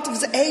a part of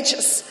the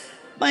ages,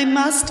 my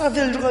master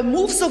will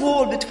remove the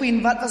wall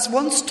between what was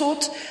once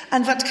taught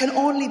and what can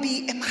only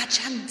be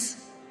imagined.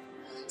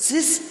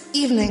 This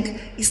evening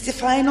is the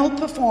final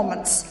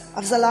performance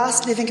of the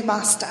last living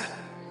master,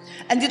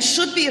 and it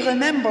should be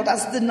remembered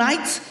as the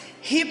night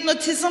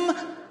hypnotism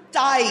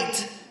died.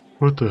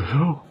 What the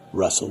hell?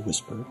 Russell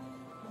whispered.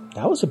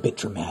 That was a bit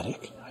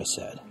dramatic, I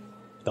said.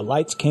 The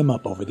lights came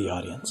up over the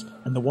audience,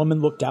 and the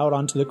woman looked out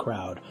onto the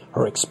crowd,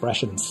 her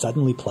expression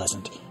suddenly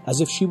pleasant, as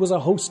if she was a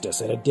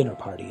hostess at a dinner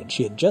party and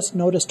she had just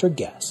noticed her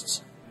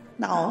guests.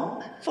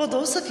 Now, for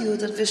those of you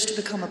that wish to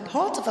become a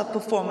part of a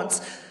performance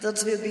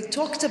that will be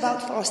talked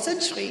about for a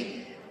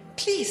century,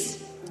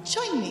 please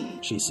join me,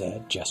 she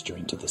said,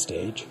 gesturing to the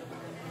stage.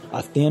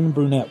 A thin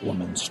brunette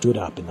woman stood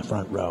up in the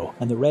front row,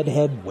 and the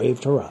redhead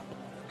waved her up.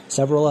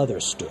 Several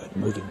others stood,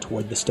 moving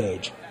toward the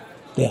stage.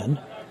 Then,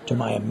 To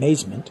my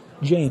amazement,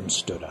 James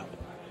stood up.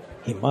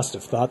 He must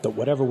have thought that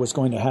whatever was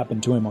going to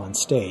happen to him on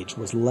stage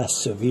was less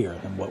severe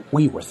than what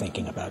we were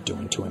thinking about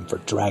doing to him for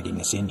dragging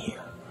us in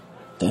here.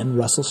 Then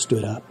Russell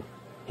stood up,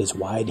 his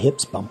wide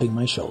hips bumping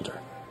my shoulder.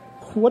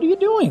 "What are you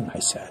doing?" I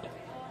said.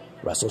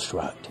 Russell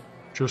shrugged.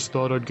 Just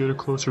thought I'd get a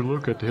closer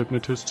look at the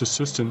hypnotist's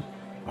assistant.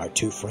 Our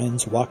two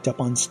friends walked up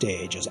on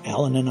stage as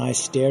Alan and I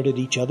stared at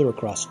each other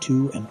across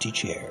two empty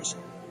chairs.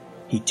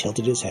 He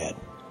tilted his head.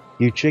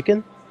 You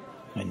chicken?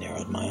 I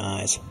narrowed my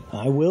eyes.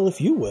 "I will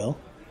if you will."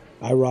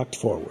 I rocked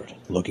forward,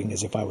 looking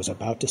as if I was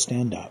about to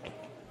stand up.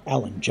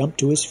 Alan jumped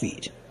to his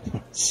feet.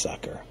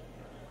 Sucker.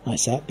 I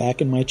sat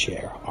back in my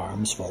chair,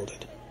 arms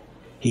folded.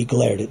 He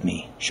glared at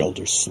me,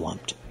 shoulders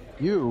slumped.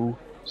 You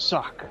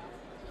suck.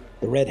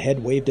 The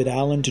redhead waved at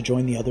Alan to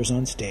join the others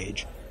on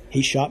stage.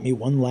 He shot me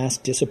one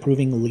last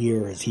disapproving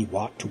leer as he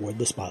walked toward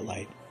the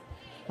spotlight.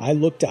 I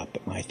looked up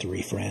at my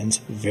three friends,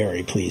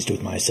 very pleased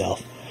with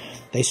myself.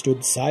 They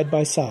stood side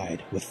by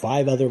side with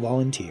 5 other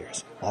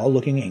volunteers, all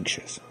looking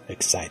anxious,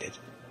 excited.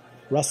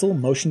 Russell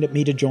motioned at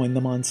me to join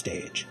them on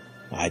stage.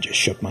 I just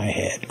shook my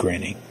head,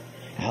 grinning.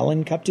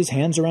 Alan cupped his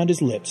hands around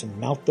his lips and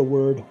mouthed the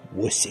word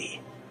wussy.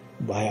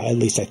 At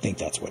least I think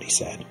that's what he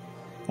said.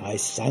 I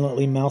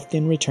silently mouthed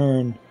in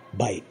return,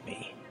 "Bite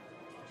me."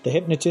 The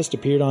hypnotist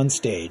appeared on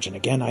stage, and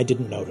again I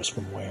didn't notice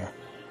from where.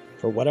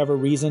 For whatever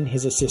reason,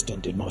 his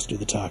assistant did most of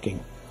the talking.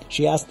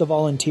 She asked the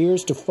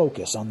volunteers to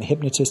focus on the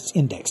hypnotist's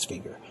index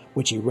finger,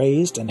 which he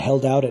raised and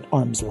held out at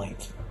arm's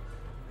length.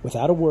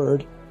 Without a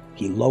word,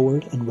 he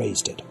lowered and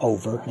raised it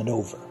over and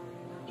over.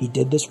 He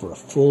did this for a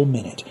full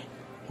minute,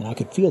 and I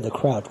could feel the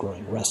crowd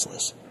growing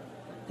restless.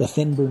 The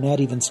thin brunette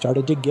even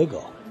started to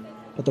giggle,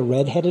 but the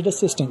red-headed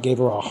assistant gave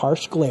her a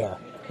harsh glare,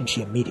 and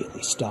she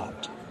immediately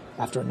stopped.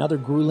 After another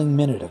grueling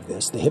minute of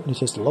this, the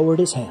hypnotist lowered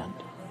his hand,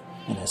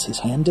 and as his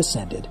hand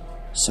descended,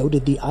 so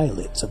did the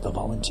eyelids of the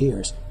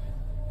volunteers.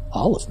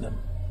 All of them.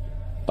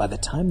 By the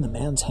time the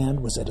man's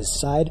hand was at his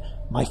side,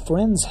 my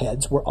friends'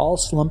 heads were all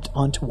slumped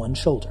onto one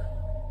shoulder.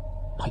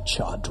 My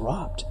jaw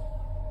dropped.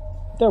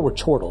 There were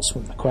chortles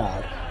from the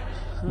crowd.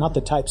 Not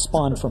the type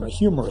spawned from a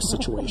humorous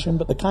situation,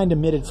 but the kind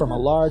emitted from a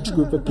large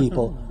group of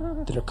people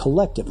that are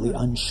collectively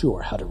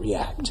unsure how to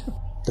react.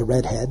 The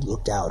redhead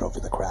looked out over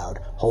the crowd,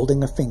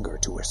 holding a finger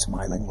to her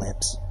smiling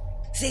lips.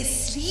 "They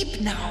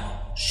sleep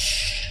now.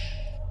 Shh."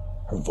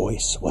 Her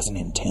voice was an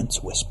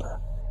intense whisper.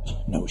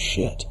 No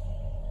shit.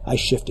 I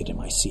shifted in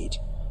my seat.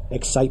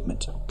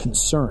 Excitement,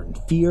 concern,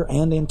 fear,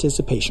 and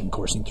anticipation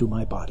coursing through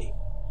my body.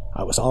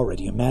 I was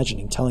already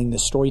imagining telling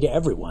this story to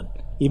everyone,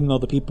 even though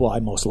the people I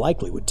most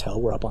likely would tell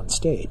were up on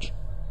stage.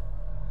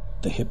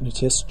 The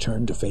hypnotist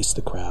turned to face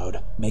the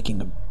crowd,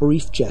 making a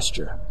brief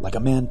gesture, like a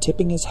man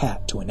tipping his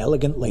hat to an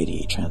elegant lady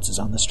he chances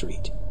on the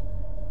street.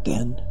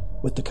 Then,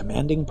 with the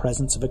commanding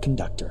presence of a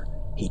conductor,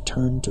 he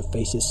turned to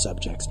face his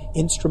subjects,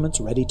 instruments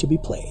ready to be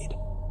played.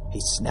 He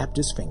snapped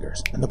his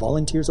fingers, and the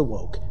volunteers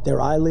awoke, their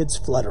eyelids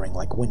fluttering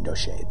like window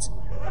shades.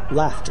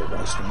 Laughter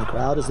rose from the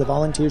crowd as the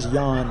volunteers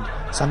yawned,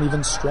 some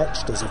even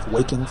stretched as if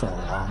waking from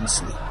a long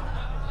sleep.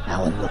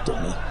 Alan looked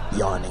at me,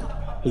 yawning.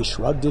 He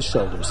shrugged his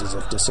shoulders as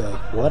if to say,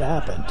 "What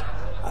happened?"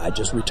 I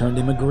just returned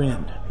him a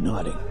grin,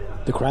 nodding.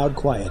 The crowd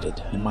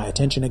quieted, and my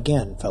attention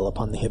again fell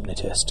upon the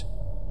hypnotist.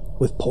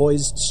 With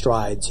poised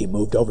strides, he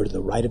moved over to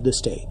the right of the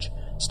stage,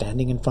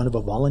 standing in front of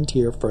a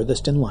volunteer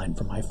furthest in line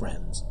from my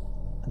friends.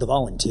 The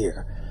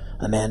volunteer,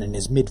 a man in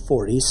his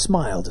mid-40s,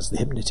 smiled as the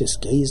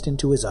hypnotist gazed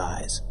into his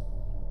eyes.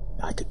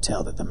 I could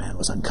tell that the man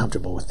was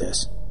uncomfortable with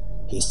this.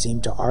 He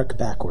seemed to arc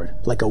backward,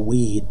 like a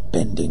weed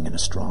bending in a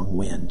strong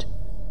wind.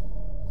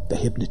 The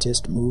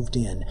hypnotist moved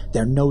in,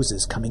 their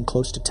noses coming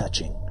close to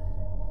touching.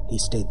 He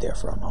stayed there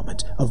for a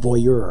moment, a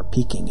voyeur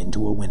peeking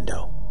into a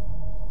window.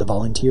 The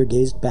volunteer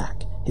gazed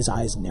back, his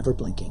eyes never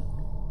blinking.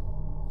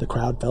 The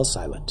crowd fell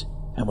silent,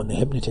 and when the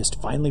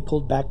hypnotist finally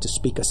pulled back to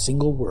speak a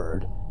single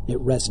word, it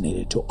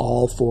resonated to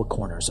all 4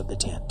 corners of the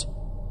tent.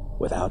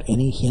 Without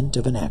any hint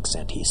of an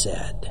accent, he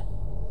said,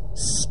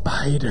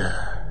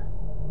 "Spider."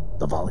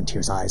 The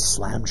volunteer's eyes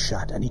slammed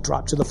shut, and he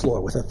dropped to the floor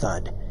with a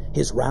thud.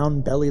 His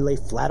round belly lay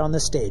flat on the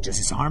stage as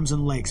his arms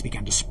and legs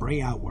began to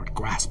spray outward,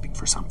 grasping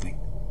for something.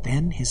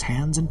 Then his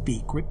hands and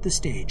feet gripped the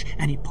stage,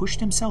 and he pushed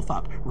himself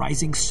up,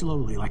 rising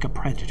slowly like a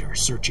predator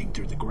searching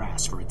through the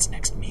grass for its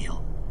next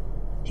meal.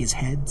 His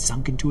head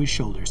sunk into his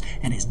shoulders,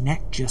 and his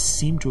neck just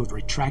seemed to have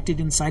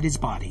retracted inside his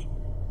body.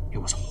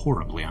 It was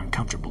horribly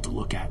uncomfortable to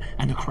look at,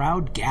 and the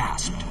crowd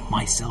gasped,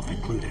 myself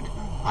included.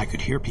 I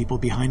could hear people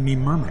behind me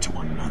murmur to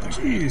one another.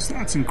 Jeez,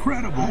 that's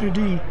incredible. How did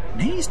he?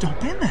 Knees don't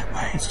bend that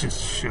way. It's just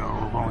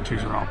show.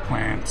 Volunteers are all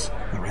plants.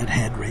 The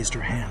redhead raised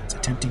her hands,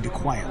 attempting to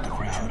quiet the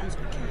crowd.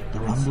 The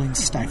rumbling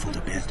stifled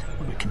a bit,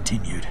 but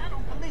continued.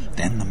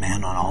 Then the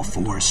man on all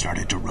 4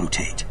 started to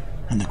rotate,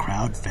 and the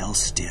crowd fell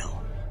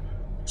still.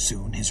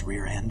 Soon his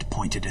rear end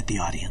pointed at the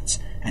audience,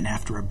 and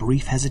after a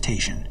brief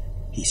hesitation,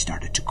 he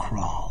started to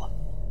crawl.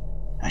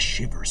 A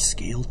shiver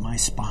scaled my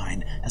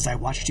spine as I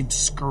watched him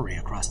scurry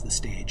across the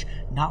stage,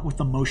 not with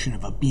the motion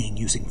of a being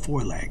using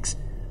 4 legs,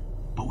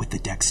 but with the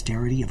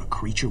dexterity of a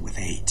creature with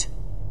 8.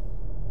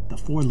 The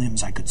 4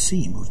 limbs I could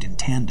see moved in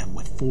tandem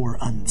with 4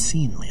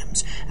 unseen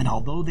limbs, and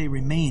although they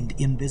remained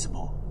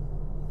invisible,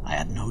 I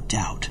had no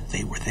doubt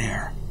they were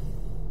there.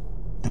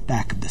 The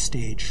back of the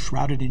stage,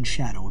 shrouded in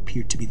shadow,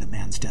 appeared to be the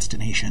man's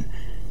destination,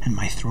 and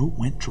my throat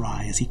went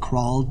dry as he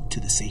crawled to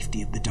the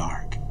safety of the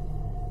dark.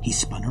 He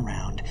spun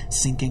around,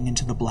 sinking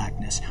into the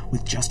blackness,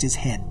 with just his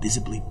head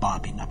visibly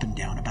bobbing up and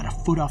down about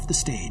a foot off the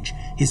stage.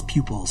 His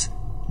pupils,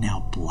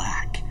 now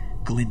black,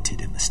 glinted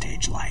in the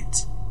stage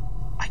lights.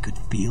 I could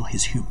feel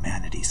his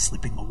humanity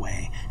slipping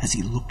away as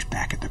he looked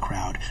back at the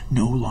crowd,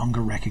 no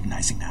longer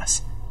recognizing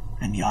us,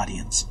 and the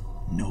audience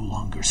no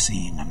longer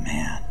seeing a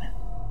man.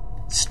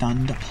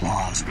 Stunned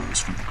applause rose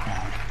from the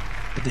crowd,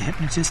 but the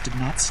hypnotist did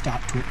not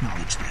stop to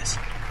acknowledge this.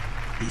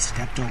 He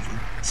stepped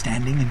over,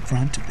 standing in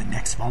front of the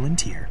next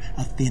volunteer,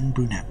 a thin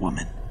brunette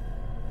woman.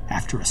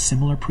 After a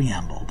similar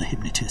preamble, the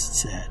hypnotist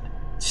said,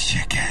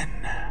 "Chicken."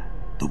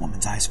 The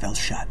woman's eyes fell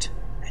shut,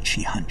 and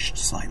she hunched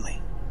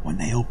slightly. When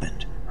they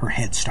opened, her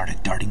head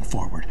started darting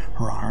forward,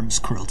 her arms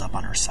curled up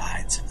on her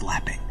sides,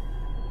 flapping.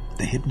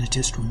 The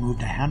hypnotist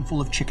removed a handful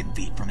of chicken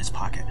feet from his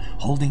pocket,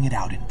 holding it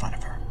out in front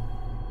of her.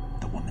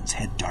 The woman's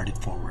head darted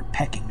forward,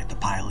 pecking at the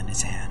pile in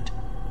his hand.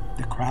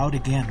 The crowd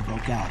again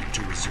broke out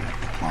into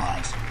reserved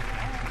applause.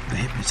 The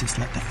hypnotist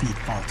let the feet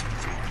fall to the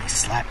floor, and he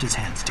slapped his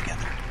hands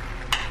together.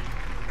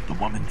 The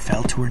woman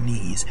fell to her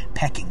knees,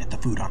 pecking at the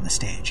food on the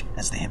stage,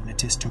 as the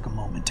hypnotist took a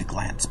moment to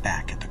glance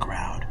back at the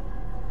crowd.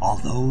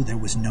 Although there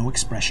was no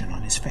expression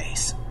on his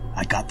face,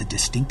 I got the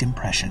distinct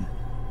impression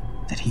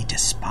that he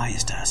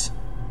despised us.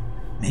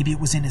 Maybe it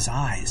was in his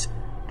eyes,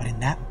 but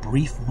in that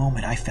brief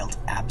moment I felt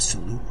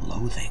absolute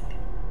loathing.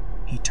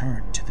 He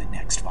turned to the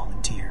next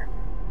volunteer,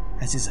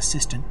 as his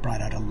assistant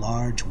brought out a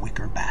large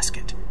wicker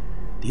basket.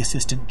 The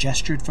assistant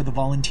gestured for the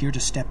volunteer to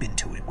step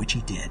into it, which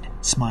he did,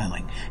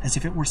 smiling, as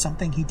if it were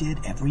something he did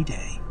every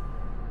day.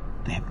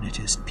 The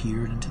hypnotist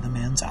peered into the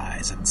man's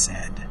eyes and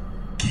said,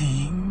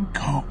 "King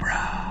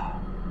Cobra."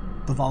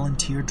 The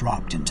volunteer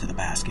dropped into the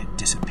basket,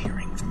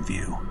 disappearing from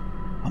view.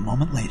 A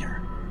moment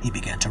later, he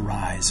began to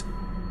rise,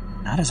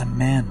 not as a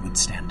man would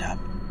stand up,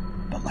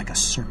 but like a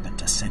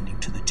serpent ascending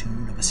to the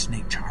tune of a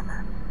snake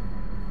charmer.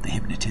 The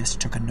hypnotist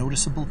took a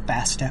noticeable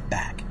fast step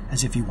back,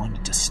 as if he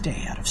wanted to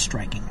stay out of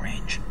striking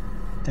range.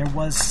 There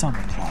was some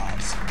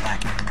applause,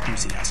 lacking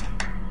enthusiasm,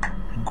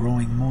 and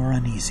growing more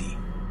uneasy.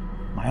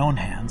 My own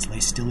hands lay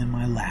still in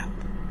my lap,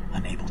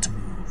 unable to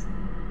move.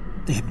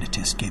 The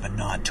hypnotist gave a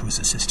nod to his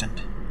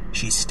assistant.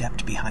 She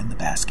stepped behind the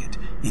basket,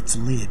 its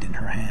lid in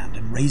her hand,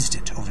 and raised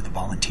it over the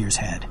volunteer's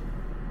head.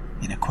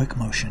 In a quick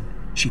motion,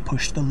 she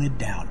pushed the lid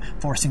down,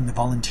 forcing the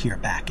volunteer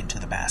back into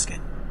the basket.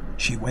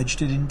 She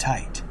wedged it in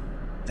tight,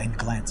 then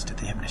glanced at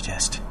the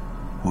hypnotist,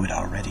 who had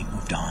already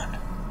moved on.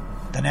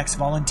 The next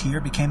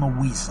volunteer became a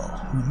weasel,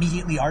 who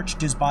immediately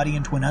arched his body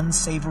into an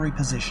unsavory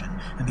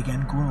position and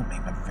began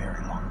grooming a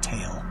very long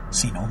tail,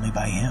 seen only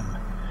by him.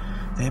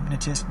 The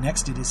hypnotist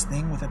next did his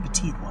thing with a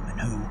petite woman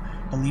who,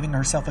 believing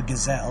herself a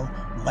gazelle,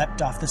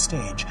 leapt off the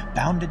stage,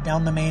 bounded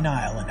down the main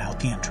aisle and out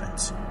the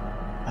entrance.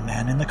 A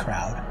man in the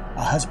crowd,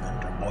 a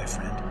husband or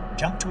boyfriend,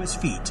 jumped to his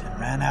feet and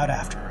ran out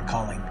after her,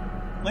 calling,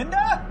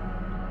 "Linda!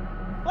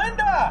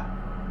 Linda!"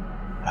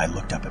 I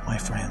looked up at my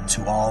friends,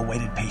 who all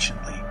waited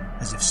patiently,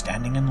 as if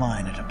standing in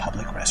line at a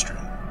public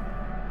restroom.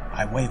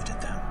 I waved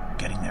at them,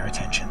 getting their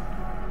attention.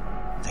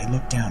 They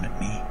looked down at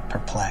me,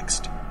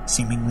 perplexed,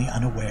 seemingly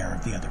unaware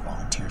of the other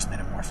volunteers'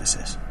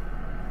 metamorphosis.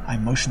 I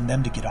motioned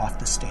them to get off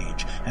the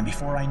stage, and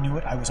before I knew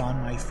it, I was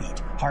on my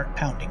feet, heart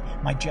pounding,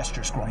 my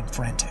gestures growing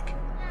frantic.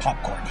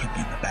 Popcorn hit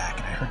me in the back,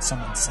 and I heard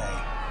someone say,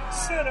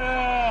 "Sit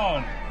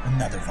down!"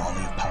 Another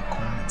volley of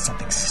popcorn and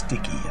something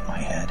sticky at my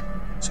head,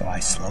 so I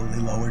slowly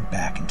lowered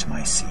back into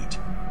my seat.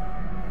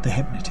 The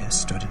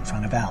hypnotist stood in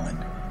front of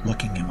Alan,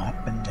 looking him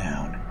up and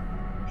down.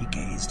 He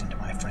gazed into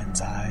my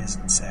friend's eyes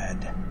and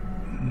said,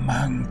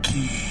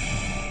 "Monkey."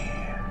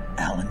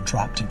 Alan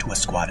dropped into a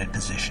squatted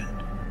position,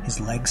 his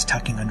legs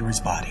tucking under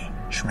his body,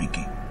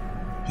 shrinking.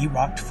 He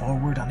rocked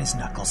forward on his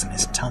knuckles and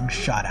his tongue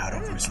shot out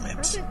over his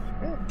lips.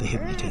 The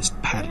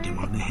hypnotist patted him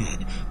on the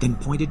head, then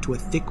pointed to a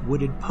thick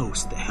wooded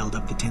post that held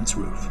up the tent's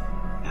roof.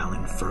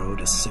 Alan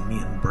furrowed a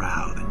simian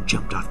brow, then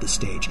jumped off the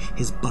stage,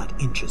 his butt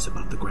inches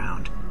above the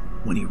ground.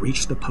 When he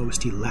reached the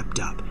post, he leapt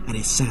up, and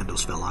his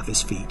sandals fell off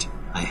his feet.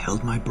 I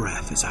held my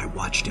breath as I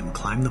watched him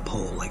climb the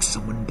pole like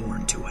someone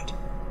born to it.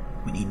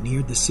 When he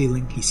neared the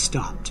ceiling, he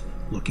stopped,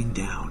 looking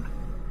down.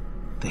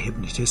 The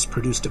hypnotist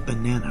produced a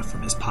banana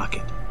from his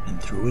pocket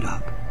and threw it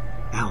up.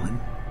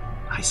 Alan,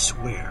 I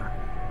swear,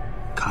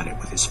 caught it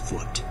with his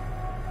foot.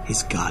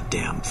 His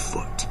goddamn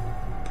foot.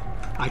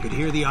 I could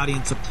hear the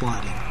audience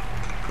applauding,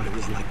 but it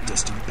was like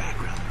distant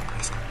background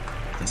noise.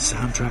 The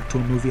soundtrack to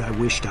a movie I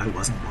wished I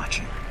wasn't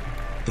watching.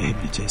 The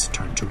hypnotist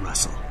turned to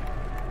Russell.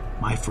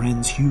 My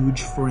friend's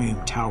huge frame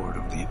towered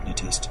over the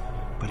hypnotist,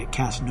 but it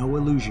cast no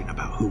illusion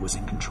about who was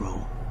in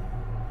control.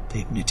 The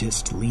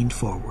hypnotist leaned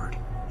forward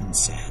and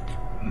said,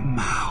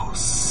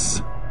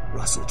 "Mouse."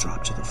 Russell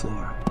dropped to the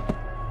floor.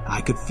 I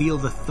could feel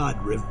the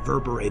thud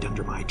reverberate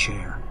under my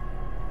chair.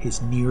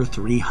 His near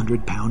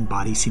 300-pound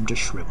body seemed to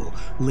shrivel,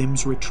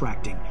 limbs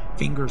retracting,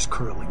 fingers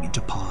curling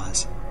into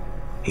paws.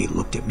 He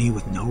looked at me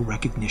with no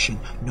recognition,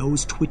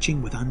 nose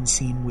twitching with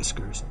unseen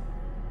whiskers.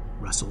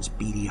 Russell's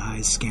beady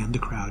eyes scanned the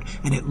crowd,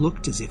 and it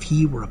looked as if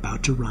he were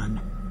about to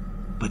run.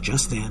 But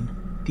just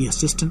then, the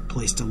assistant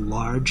placed a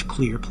large,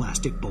 clear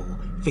plastic bowl,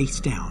 face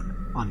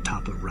down, on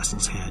top of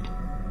Russell's head.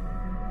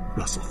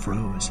 Russell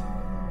froze.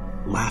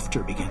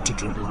 Laughter began to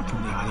dribble up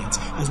from the audience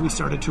as we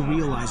started to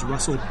realize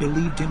Russell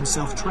believed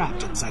himself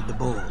trapped inside the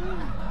bowl.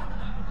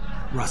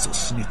 Russell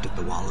sniffed at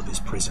the wall of his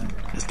prison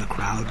as the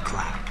crowd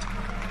clapped.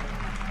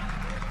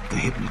 The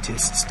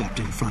hypnotist stepped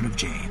in front of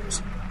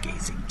James,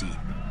 gazing deep.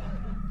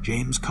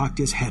 James cocked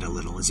his head a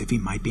little as if he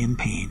might be in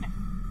pain,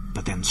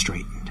 but then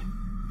straightened.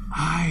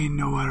 I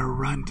know what a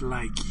runt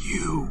like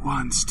you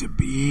wants to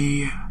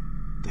be,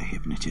 the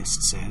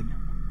hypnotist said.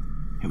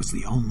 It was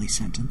the only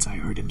sentence I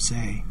heard him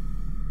say.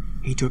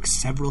 He took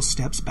several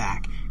steps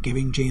back,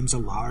 giving James a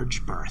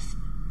large berth.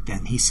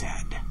 Then he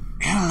said,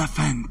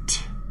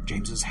 Elephant.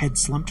 James's head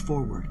slumped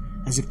forward,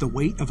 as if the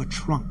weight of a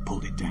trunk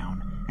pulled it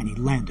down, and he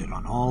landed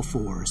on all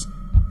fours.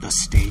 The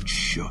stage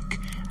shook,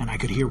 and I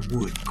could hear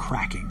wood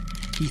cracking.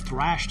 He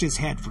thrashed his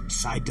head from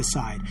side to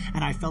side,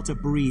 and I felt a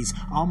breeze,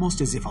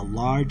 almost as if a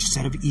large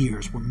set of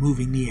ears were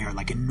moving the air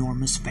like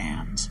enormous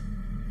fans.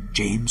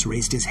 James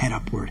raised his head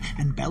upward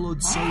and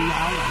bellowed so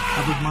loud I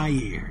covered my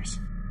ears.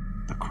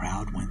 The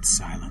crowd went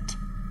silent.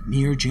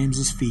 Near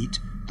James's feet,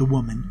 the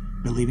woman,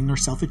 believing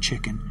herself a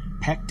chicken,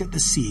 pecked at the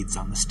seeds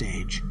on the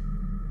stage.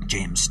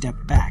 James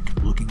stepped back,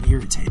 looking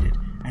irritated,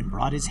 and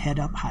brought his head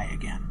up high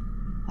again.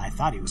 I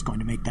thought he was going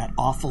to make that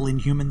awful,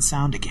 inhuman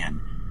sound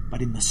again,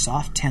 but in the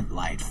soft tent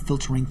light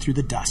filtering through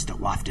the dust that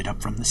wafted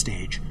up from the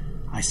stage,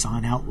 I saw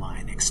an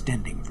outline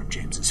extending from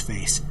James's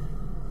face.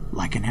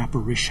 Like an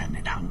apparition,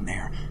 it hung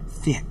there,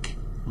 thick,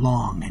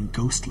 long, and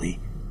ghostly.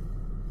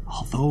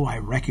 Although I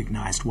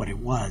recognized what it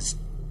was,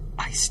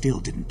 I still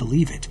didn't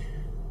believe it.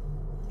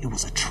 It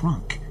was a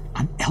trunk,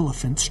 an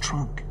elephant's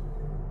trunk.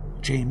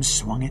 James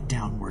swung it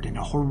downward in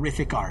a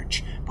horrific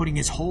arch, putting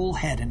his whole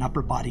head and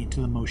upper body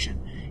into the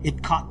motion.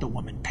 It caught the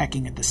woman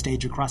pecking at the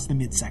stage across the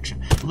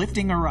midsection,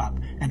 lifting her up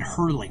and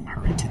hurling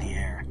her into the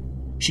air.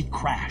 She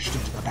crashed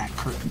into the back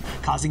curtain,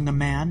 causing the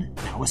man,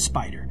 now a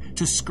spider,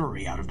 to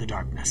scurry out of the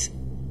darkness.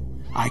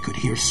 I could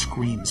hear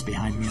screams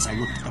behind me as I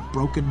looked at the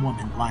broken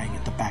woman lying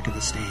at the back of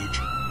the stage.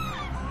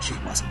 She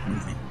wasn't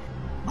moving.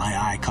 My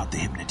eye caught the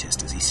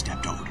hypnotist as he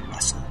stepped over to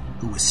Russell,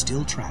 who was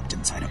still trapped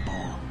inside a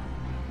bowl.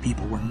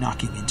 People were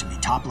knocking into me,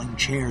 toppling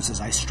chairs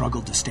as I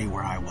struggled to stay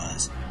where I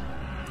was.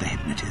 The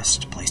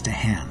hypnotist placed a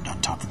hand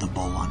on top of the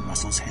bowl on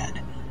Russell's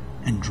head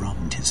and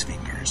drummed his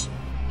fingers.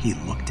 He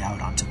looked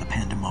out onto the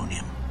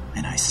pandemonium,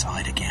 and I saw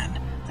it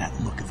again, that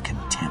look of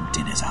contempt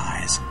in his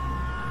eyes.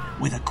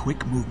 With a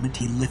quick movement,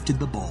 he lifted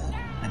the bowl,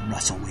 and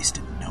Russell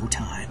wasted no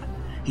time.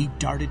 He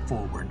darted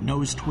forward,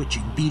 nose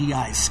twitching, beady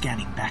eyes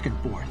scanning back and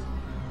forth.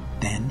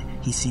 Then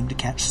he seemed to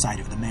catch sight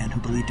of the man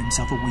who believed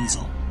himself a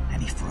weasel,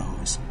 and he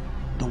froze.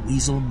 The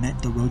weasel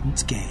met the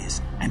rodent's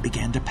gaze and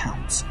began to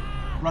pounce.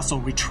 Russell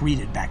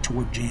retreated back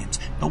toward James,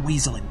 the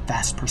weasel in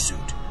fast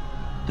pursuit.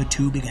 The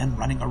two began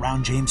running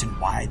around James in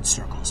wide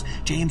circles.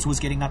 James was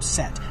getting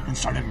upset and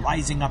started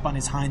rising up on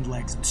his hind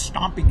legs and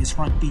stomping his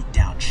front feet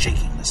down,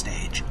 shaking the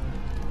stage.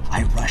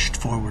 I rushed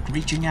forward,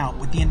 reaching out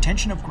with the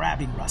intention of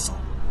grabbing Russell,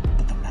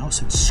 but the mouse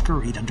had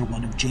scurried under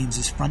one of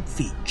James's front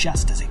feet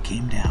just as it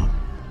came down.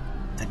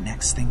 The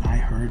next thing I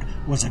heard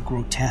was a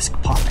grotesque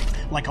popping,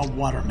 like a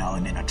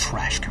watermelon in a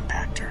trash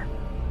compactor.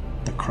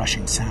 The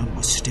crushing sound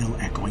was still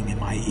echoing in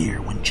my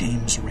ear when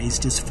James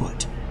raised his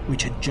foot,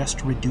 which had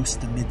just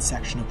reduced the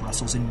midsection of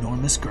Russell's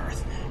enormous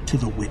girth to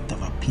the width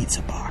of a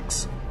pizza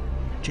box.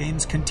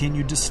 James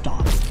continued to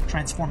stomp,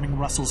 transforming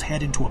Russell's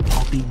head into a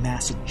pulpy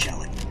mass of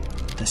gelatin.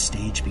 The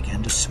stage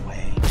began to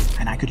sway,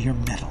 and I could hear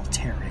metal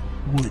tearing,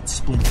 wood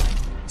splintering.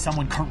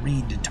 Someone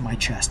careened into my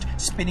chest,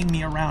 spinning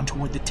me around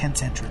toward the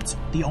tent's entrance,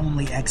 the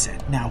only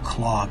exit now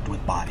clogged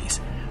with bodies.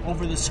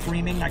 Over the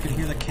screaming, I could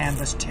hear the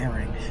canvas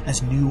tearing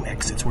as new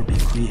exits were being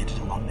created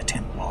along the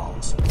tent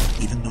walls.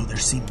 Even though there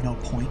seemed no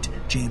point,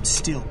 James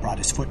still brought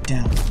his foot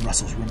down on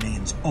Russell's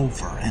remains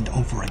over and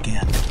over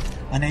again.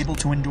 Unable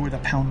to endure the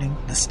pounding,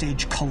 the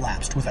stage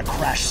collapsed with a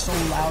crash so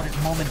loud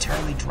it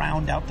momentarily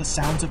drowned out the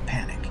sounds of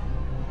panic.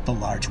 The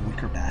large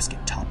wicker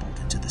basket toppled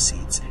into the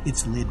seats,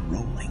 its lid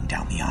rolling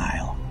down the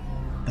aisle.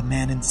 The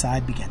man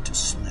inside began to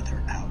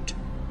slither out.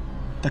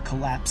 The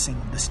collapsing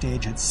of the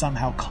stage had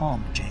somehow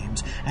calmed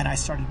James, and I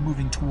started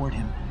moving toward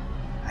him.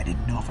 I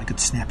didn't know if I could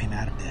snap him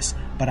out of this,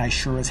 but I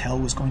sure as hell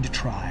was going to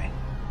try.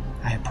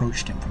 I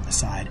approached him from the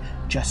side,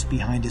 just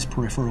behind his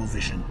peripheral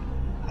vision.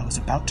 I was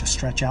about to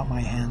stretch out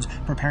my hands,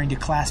 preparing to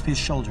clasp his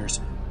shoulders,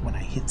 when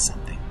I hit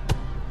something.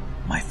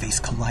 My face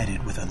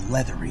collided with a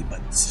leathery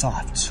but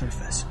soft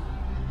surface.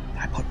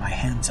 I put my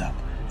hands up,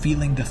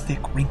 feeling the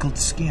thick, wrinkled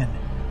skin.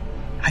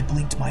 I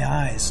blinked my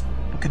eyes,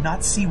 but could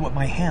not see what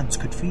my hands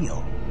could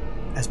feel.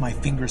 As my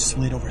fingers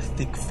slid over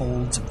thick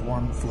folds of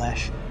warm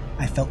flesh,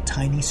 I felt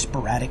tiny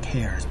sporadic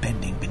hairs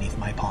bending beneath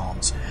my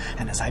palms,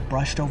 and as I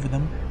brushed over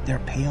them, their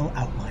pale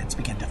outlines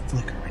began to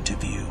flicker into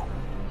view.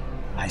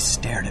 I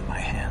stared at my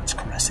hands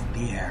caressing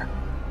the air,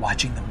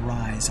 watching them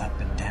rise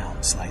up and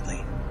down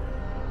slightly.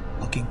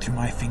 Looking through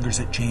my fingers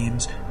at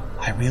James,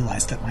 I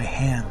realized that my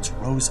hands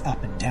rose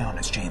up and down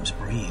as James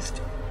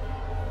breathed.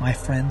 My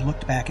friend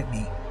looked back at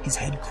me, his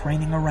head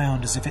craning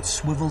around as if it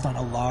swiveled on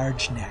a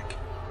large neck.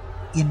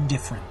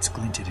 Indifference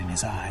glinted in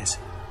his eyes.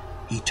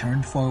 He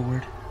turned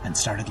forward and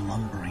started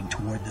lumbering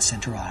toward the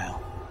center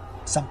aisle.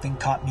 Something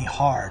caught me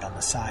hard on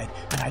the side,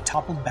 and I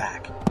toppled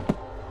back.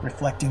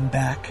 Reflecting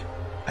back,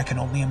 I can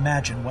only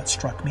imagine what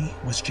struck me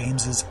was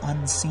James's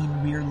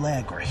unseen rear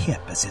leg or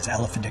hip as his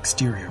elephant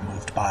exterior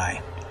moved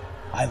by.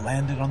 I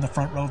landed on the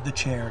front row of the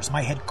chairs,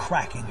 my head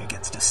cracking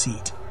against a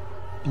seat.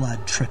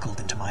 Blood trickled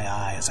into my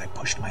eye as I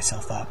pushed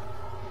myself up.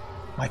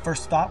 My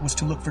first thought was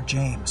to look for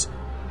James,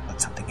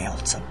 but something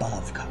else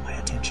above caught my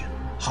attention.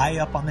 High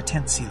up on the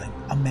tent ceiling,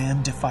 a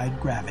man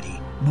defied gravity,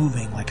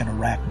 moving like an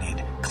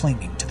arachnid,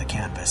 clinging to the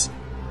canvas.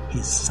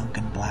 His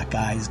sunken black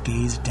eyes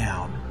gazed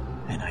down,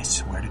 and I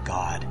swear to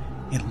God,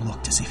 it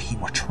looked as if he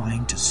were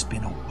trying to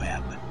spin a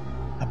web.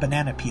 A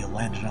banana peel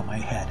landed on my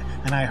head,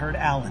 and I heard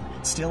Alan,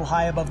 still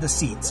high above the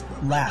seats,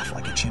 laugh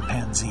like a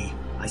chimpanzee.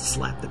 I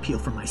slapped the peel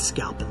from my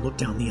scalp and looked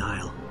down the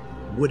aisle.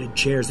 Wooded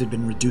chairs had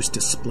been reduced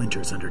to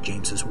splinters under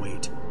James's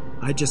weight.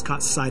 I just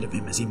caught sight of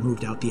him as he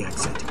moved out the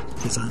exit,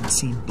 his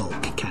unseen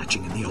bulk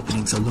catching in the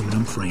opening's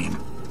aluminum frame.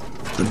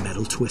 The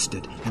metal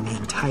twisted, and the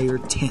entire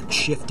tent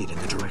shifted in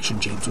the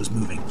direction James was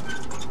moving.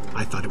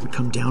 I thought it would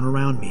come down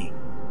around me,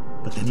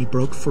 but then he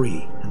broke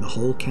free, and the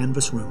whole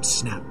canvas room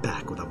snapped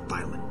back with a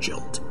violent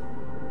jolt.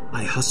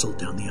 I hustled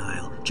down the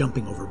aisle,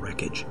 jumping over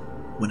wreckage.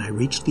 When I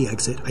reached the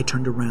exit, I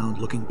turned around,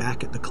 looking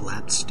back at the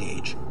collapsed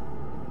stage.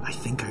 I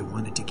think I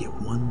wanted to get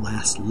one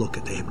last look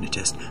at the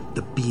hypnotist,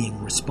 the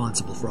being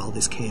responsible for all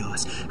this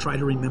chaos, try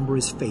to remember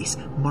his face,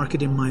 mark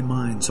it in my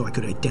mind so I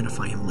could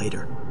identify him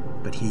later.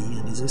 But he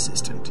and his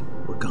assistant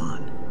were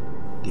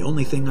gone. The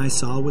only thing I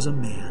saw was a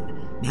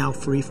man, now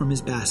free from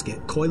his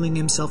basket, coiling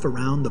himself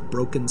around the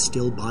broken,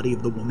 still body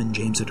of the woman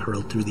James had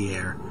hurled through the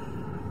air.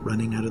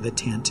 Running out of the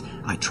tent,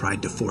 I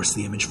tried to force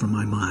the image from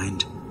my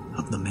mind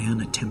of the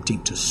man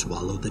attempting to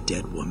swallow the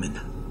dead woman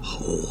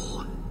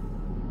whole.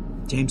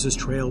 James's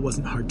trail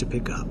wasn't hard to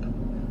pick up.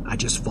 I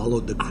just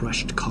followed the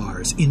crushed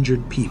cars,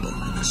 injured people,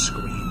 and the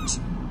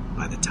screams.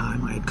 By the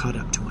time I had caught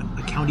up to him,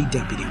 a county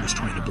deputy was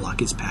trying to block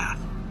his path.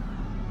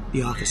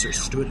 The officer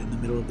stood in the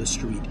middle of the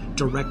street,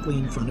 directly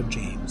in front of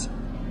James.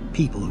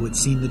 People who had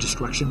seen the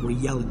destruction were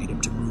yelling at him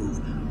to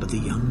move, but the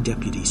young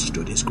deputy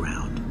stood his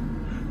ground.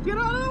 "Get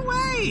out of the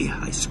way!"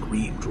 I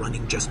screamed,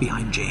 running just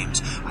behind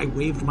James. I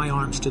waved my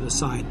arms to the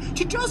side.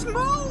 "To just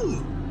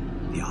move!"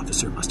 The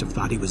officer must have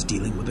thought he was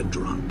dealing with a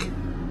drunk.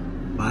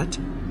 But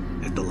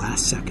at the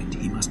last second,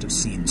 he must have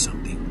seen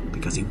something,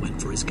 because he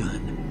went for his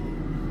gun.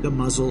 The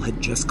muzzle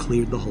had just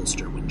cleared the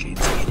holster when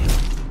James hit him.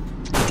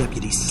 The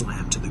deputy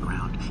slammed to the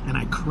ground, and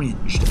I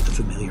cringed at the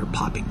familiar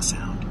popping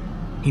sound.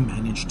 He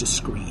managed to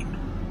scream,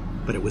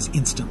 but it was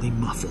instantly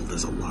muffled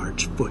as a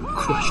large foot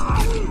crushed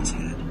the deputy's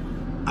head.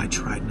 I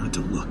tried not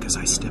to look as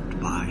I stepped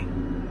by,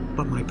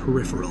 but my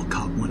peripheral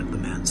caught one of the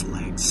man's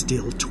legs,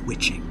 still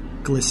twitching,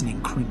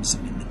 glistening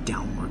crimson in the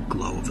downward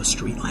glow of a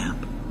street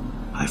lamp.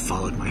 I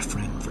followed my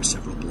friend for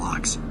several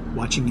blocks,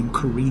 watching him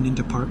careen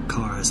into parked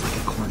cars like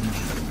a cornered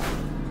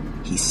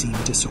animal. He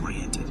seemed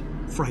disoriented,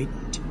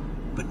 frightened,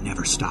 but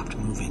never stopped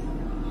moving.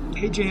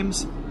 "Hey,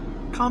 James.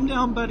 Calm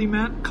down, buddy,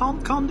 man.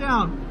 Calm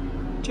down.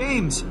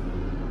 James."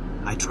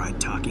 I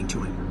tried talking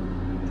to him,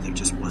 but there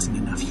just wasn't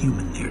enough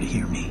human there to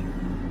hear me.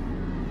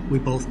 We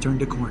both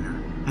turned a corner,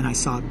 and I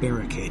saw a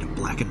barricade of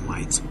black and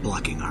whites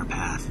blocking our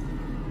path.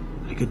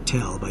 I could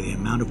tell by the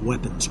amount of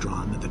weapons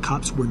drawn that the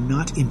cops were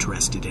not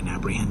interested in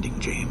apprehending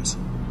James.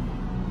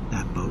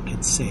 That boat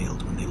had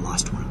sailed when they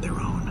lost one of their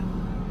own.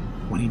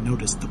 When he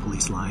noticed the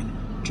police line,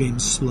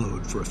 James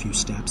slowed for a few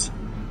steps,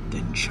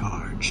 then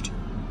charged.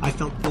 I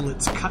felt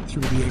bullets cut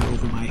through the air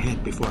over my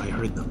head before I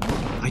heard them.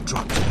 I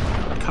dropped to the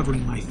ground,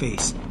 covering my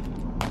face.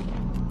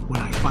 When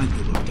I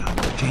finally looked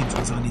up, James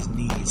was on his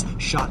knees,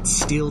 shots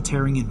still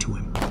tearing into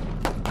him.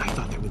 I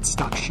thought they would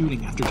stop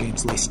shooting after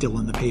James lay still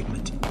on the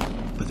pavement,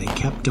 but they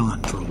kept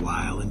on for a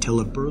while until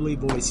a burly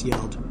voice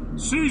yelled,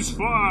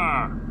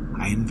 "Ceasefire!"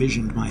 I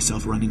envisioned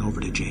myself running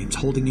over to James,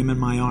 holding him in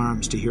my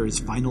arms to hear his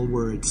final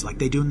words like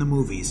they do in the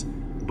movies.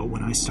 But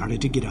when I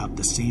started to get up,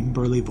 the same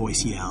burly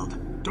voice yelled,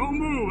 "Don't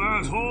move,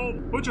 asshole!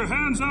 Put your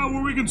hands out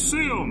where we can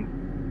see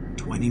them!"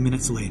 20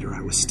 minutes later,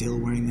 I was still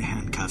wearing the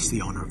handcuffs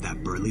the owner of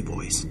that burly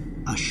voice,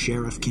 a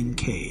Sheriff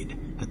Kincaid,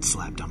 had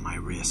slapped on my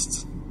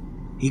wrists.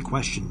 He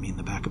questioned me in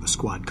the back of a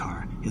squad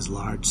car, his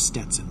large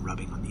Stetson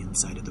rubbing on the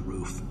inside of the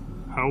roof.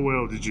 "How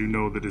well did you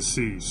know the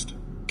deceased?"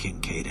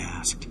 Kincaid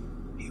asked.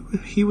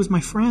 He was my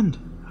friend,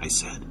 I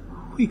said.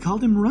 We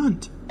called him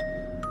Runt.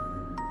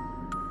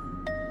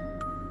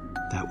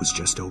 That was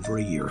just over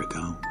a year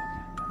ago.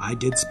 I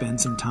did spend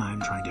some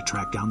time trying to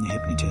track down the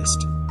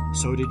hypnotist,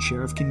 So did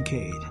Sheriff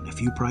Kincaid and a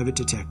few private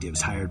detectives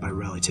hired by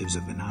relatives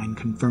of the 9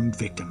 confirmed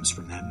victims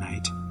from that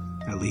night.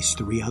 At least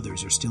 3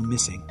 others are still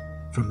missing.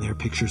 From their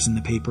pictures in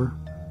the paper,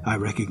 I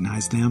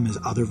recognized them as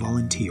other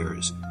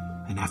volunteers,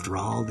 and after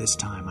all this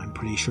time, I'm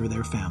pretty sure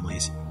their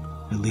families,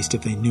 at least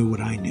if they knew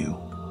what I knew,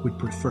 would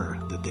prefer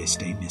that they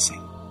stay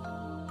missing.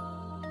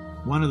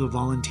 One of the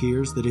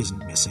volunteers that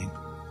isn't missing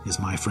is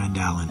my friend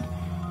Alan,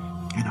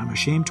 and I'm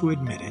ashamed to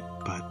admit it,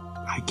 but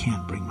I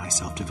can't bring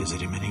myself to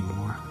visit him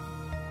anymore.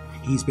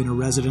 He's been a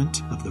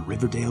resident of the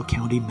Riverdale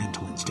County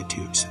Mental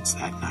Institute since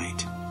that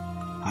night.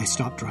 I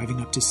stopped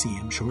driving up to see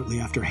him shortly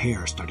after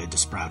hair started to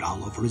sprout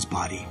all over his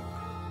body.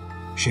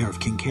 Sheriff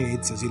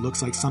Kincaid says he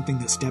looks like something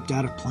that stepped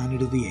out of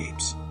Planet of the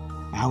Apes.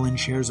 Alan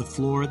shares a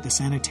floor at the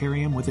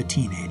sanitarium with a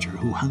teenager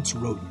who hunts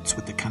rodents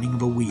with the cunning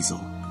of a weasel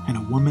and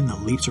a woman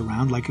that leaps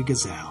around like a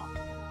gazelle.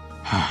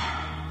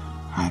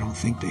 I don't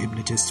think the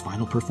hypnotist's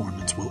final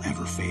performance will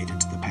ever fade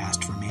into the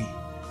past for me.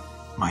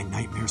 My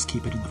nightmares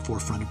keep it in the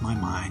forefront of my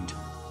mind,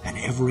 and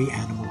every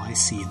animal I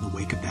see in the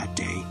wake of that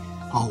day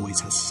always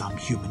has some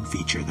human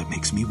feature that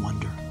makes me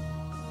wonder.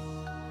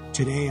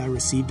 Today I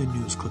received a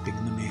news clipping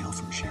in the mail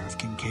from Sheriff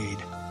Kincaid.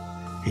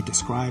 It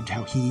described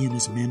how he and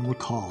his men were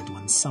called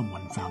when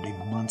someone found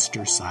a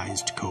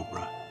monster-sized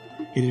cobra.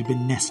 It had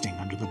been nesting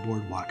under the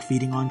boardwalk,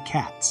 feeding on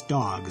cats,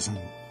 dogs, and,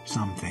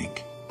 some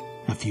think,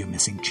 a few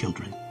missing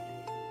children.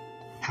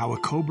 How a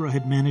cobra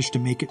had managed to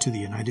make it to the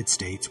United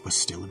States was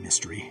still a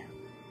mystery.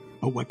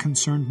 But what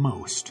concerned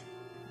most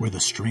were the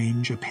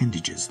strange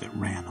appendages that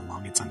ran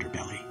along its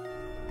underbelly.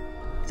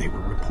 They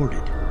were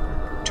reported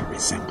to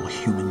resemble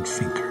human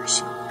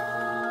fingers.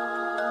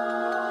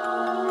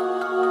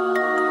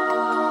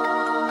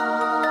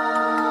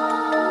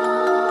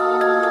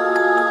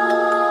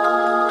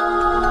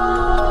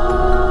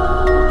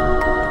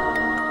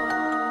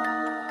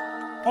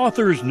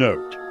 Author's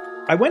note.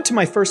 I went to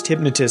my first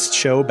hypnotist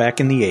show back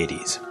in the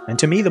 80s, and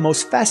to me the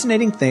most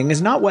fascinating thing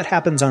is not what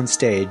happens on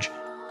stage,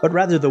 but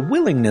rather the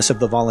willingness of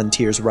the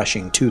volunteers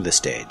rushing to the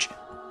stage.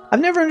 I've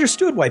never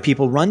understood why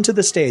people run to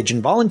the stage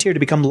and volunteer to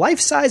become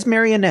life-size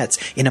marionettes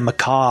in a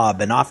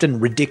macabre and often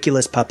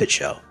ridiculous puppet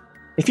show.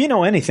 If you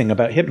know anything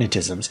about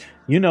hypnotisms,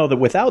 you know that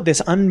without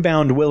this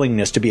unbound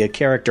willingness to be a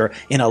character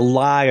in a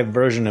live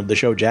version of the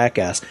show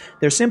Jackass,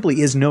 there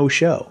simply is no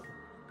show.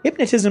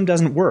 Hypnotism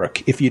doesn't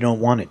work if you don't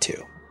want it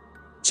to.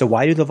 So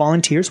why do the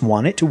volunteers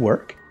want it to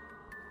work?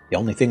 The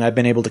only thing I've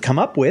been able to come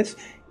up with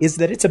is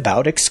that it's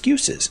about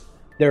excuses.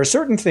 There are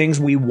certain things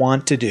we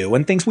want to do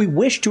and things we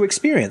wish to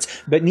experience,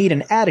 but need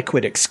an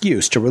adequate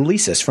excuse to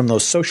release us from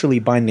those socially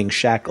binding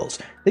shackles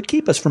that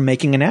keep us from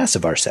making an ass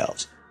of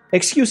ourselves.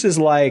 Excuses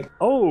like,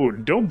 "Oh,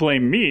 don't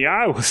blame me.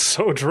 I was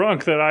so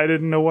drunk that I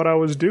didn't know what I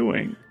was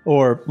doing."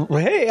 Or,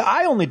 "Hey,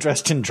 I only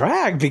dressed in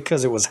drag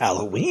because it was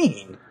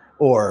Halloween."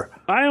 Or,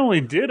 "I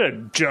only did a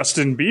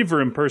Justin Bieber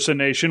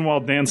impersonation while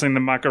dancing the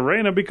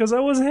Macarena because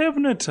I was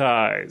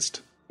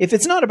hypnotized." If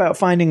it's not about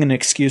finding an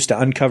excuse to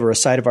uncover a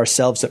side of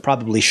ourselves that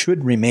probably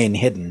should remain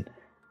hidden,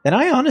 then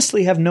I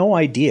honestly have no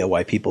idea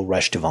why people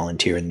rush to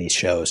volunteer in these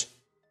shows.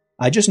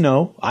 I just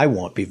know I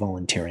won't be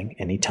volunteering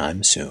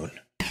anytime soon.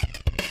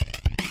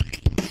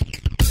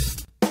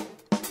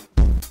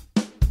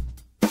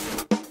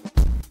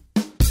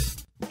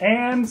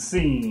 And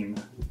scene.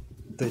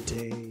 The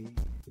day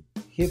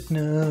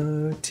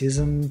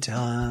hypnotism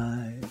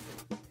died,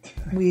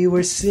 we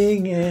were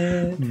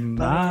singing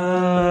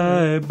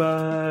Bye,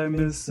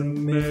 Miss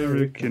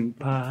American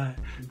Pie.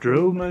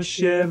 Drove my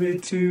Chevy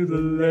to the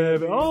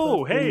levee.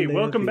 Oh, hey,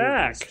 welcome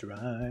back.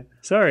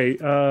 Sorry,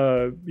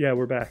 yeah,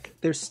 we're back.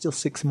 There's still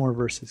 6 more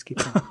verses. Keep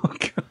going. Oh,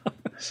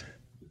 gosh.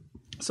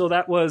 So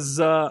that was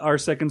our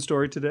second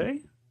story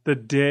today. The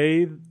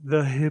day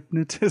the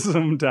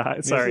hypnotism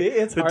died. Sorry. See,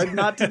 it's hard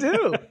not to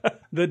do.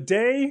 The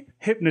Day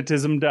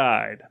Hypnotism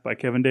Died by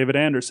Kevin David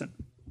Anderson.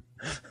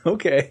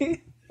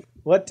 Okay.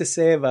 What to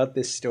say about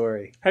this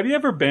story? Have you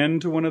ever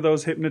been to one of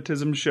those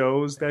hypnotism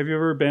shows? Have you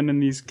ever been in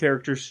these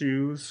characters'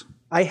 shoes?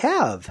 I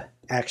have,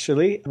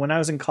 actually. When I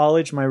was in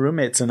college, my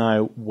roommates and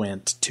I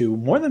went to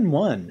more than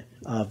one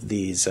of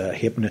these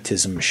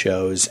hypnotism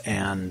shows,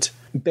 and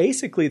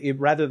basically,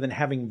 rather than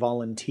having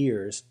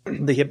volunteers,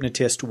 the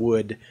hypnotist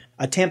would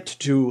attempt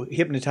to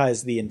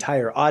hypnotize the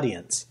entire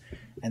audience,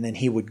 and then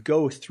he would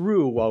go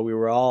through while we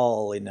were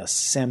all in a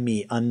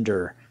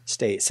semi-hard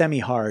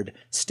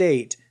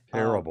state.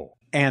 Terrible.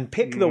 And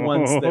pick the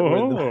ones that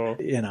were,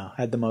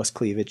 had the most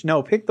cleavage.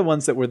 No, pick the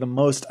ones that were the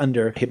most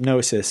under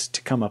hypnosis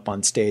to come up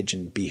on stage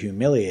and be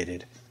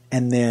humiliated.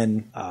 And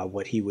then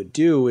what he would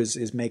do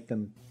is make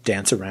them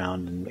dance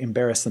around and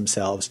embarrass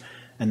themselves,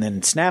 and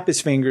then snap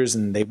his fingers,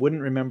 and they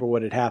wouldn't remember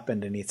what had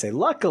happened. And he'd say,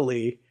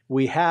 "Luckily,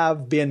 we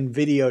have been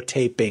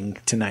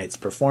videotaping tonight's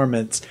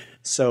performance,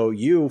 so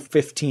you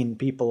 15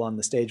 people on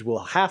the stage will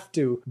have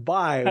to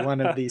buy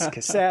one of these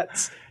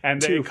cassettes."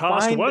 And they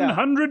cost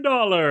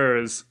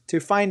 $100. To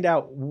find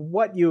out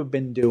what you have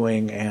been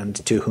doing and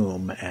to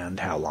whom and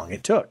how long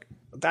it took.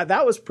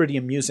 That was pretty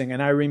amusing.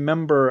 And I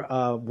remember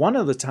one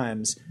of the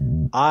times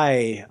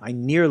I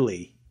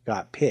nearly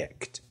got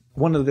picked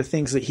one of the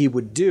things that he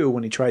would do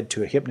when he tried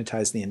to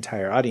hypnotize the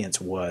entire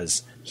audience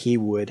was he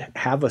would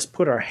have us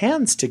put our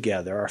hands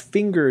together, our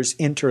fingers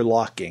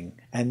interlocking,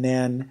 and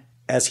then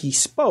as he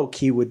spoke,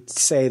 he would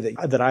say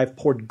that I've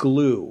poured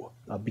glue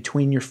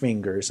between your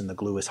fingers, and the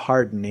glue is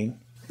hardening.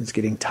 It's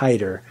getting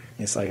tighter.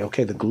 It's like,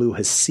 okay, the glue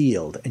has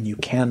sealed, and you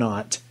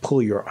cannot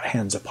pull your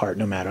hands apart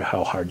no matter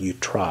how hard you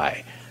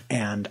try.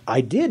 And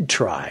I did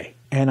try,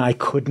 and I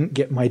couldn't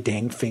get my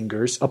dang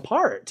fingers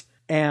apart.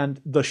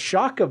 And the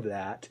shock of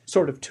that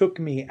sort of took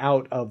me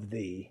out of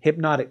the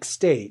hypnotic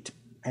state.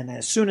 And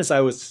as soon as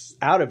I was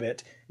out of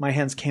it, my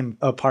hands came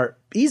apart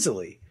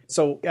easily.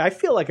 So I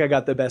feel like I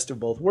got the best of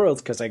both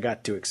worlds because I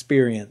got to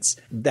experience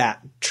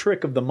that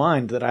trick of the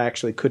mind that I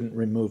actually couldn't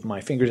remove my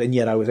fingers, and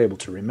yet I was able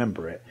to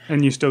remember it.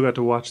 And you still got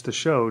to watch the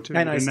show, too.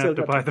 And you I didn't still have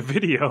to got buy the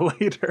video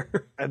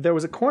later. There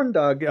was a corn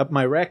dog up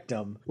my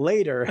rectum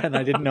later, and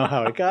I didn't know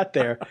how it got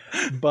there.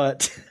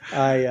 But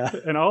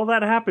and all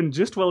that happened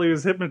just while he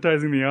was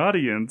hypnotizing the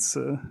audience.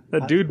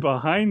 That dude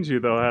behind you,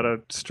 though, had a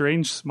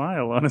strange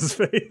smile on his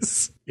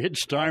face.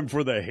 It's time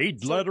for the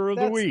hate letter of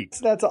the week.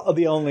 That's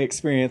the only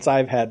experience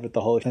I've had with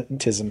the whole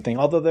hypnotism thing.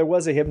 Although there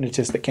was a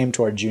hypnotist that came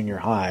to our junior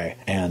high,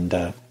 and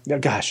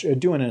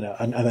doing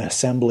an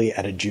assembly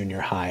at a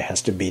junior high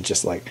has to be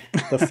just like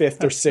the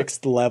 5th or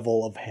 6th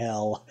level of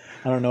hell.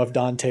 I don't know if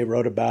Dante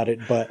wrote about it,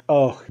 but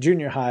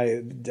junior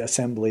high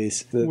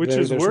assemblies. Which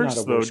is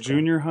worse, though,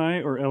 junior high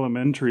or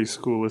elementary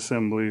school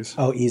assemblies?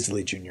 Oh,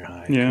 easily junior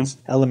high. Yeah.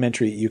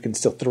 Elementary, you can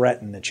still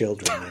threaten the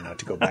children,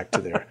 to go back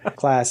to their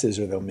classes,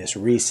 or they'll miss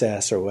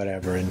recess or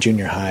whatever. And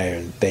junior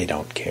high, they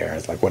don't care.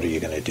 It's like, what are you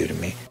going to do to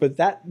me? But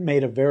that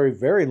made a very,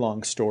 very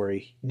long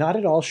story, not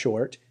at all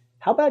short.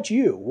 How about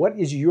you? What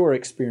is your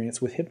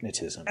experience with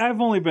hypnotism?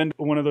 I've only been to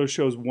one of those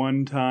shows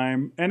one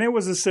time, and it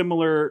was a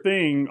similar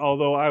thing,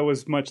 although I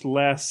was much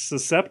less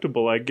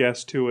susceptible, I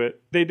guess, to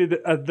it. They did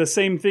the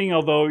same thing,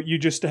 although you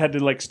just had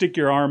to stick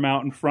your arm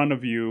out in front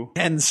of you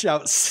and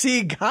shout,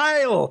 "Sieg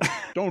Heil!"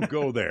 Don't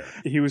go there.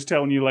 He was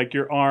telling you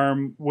your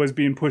arm was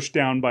being pushed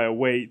down by a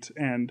weight,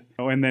 and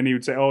then he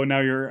would say, "Oh, now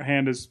your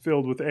hand is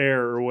filled with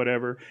air," or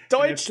whatever.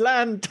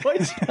 Deutschland,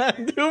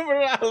 Deutschland,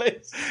 über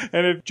alles.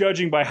 And if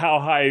judging by how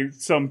high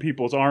some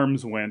people's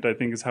arms went, I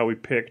think is how we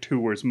picked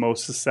who was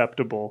most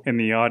susceptible in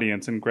the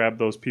audience and grabbed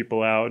those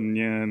people out, and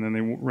then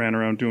they ran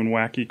around doing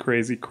wacky,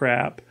 crazy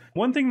crap.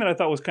 One thing that I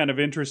thought was kind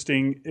of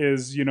interesting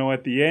is,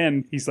 at the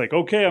end, he's like,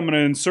 okay, I'm going to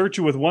insert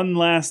you with one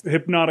last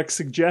hypnotic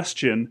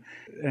suggestion.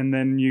 And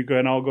then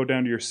I'll go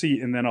down to your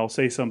seat, and then I'll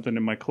say something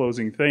in my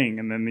closing thing.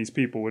 And then these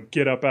people would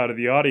get up out of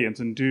the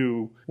audience and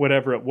do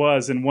whatever it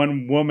was. And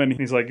one woman,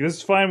 he's like, this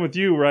is fine with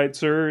you, right,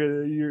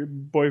 sir? Your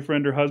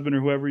boyfriend or husband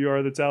or whoever you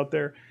are that's out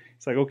there.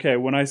 It's like, okay,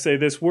 when I say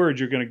this word,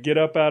 you're going to get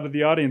up out of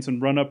the audience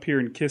and run up here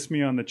and kiss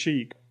me on the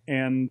cheek.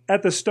 And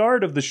at the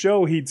start of the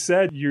show, he'd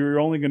said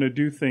you're only going to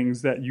do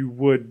things that you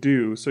would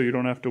do, so you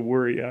don't have to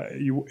worry.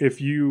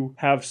 If you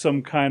have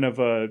some kind of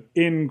a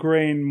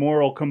ingrained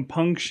moral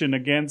compunction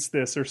against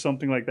this or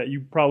something like that,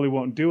 you probably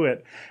won't do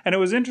it. And it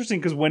was interesting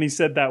because when he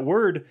said that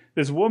word,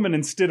 this woman,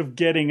 instead of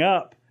getting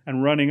up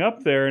and running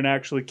up there and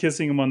actually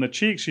kissing him on the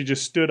cheek, she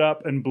just stood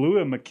up and blew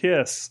him a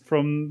kiss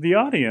from the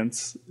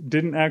audience.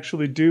 Didn't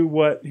actually do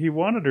what he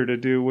wanted her to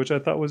do, which I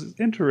thought was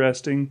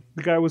interesting.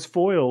 The guy was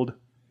foiled.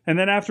 And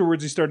then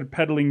afterwards, he started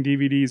peddling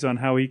DVDs on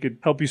how he could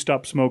help you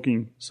stop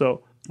smoking.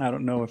 So I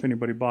don't know if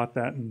anybody bought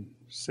that and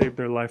saved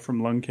their life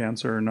from lung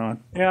cancer or not.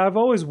 Yeah, I've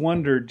always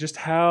wondered just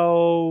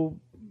how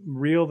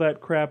real that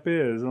crap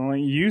is. And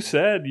like you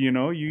said, you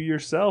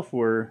yourself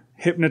were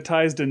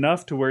hypnotized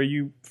enough to where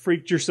you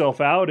freaked yourself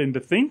out into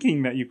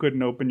thinking that you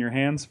couldn't open your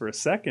hands for a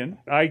second.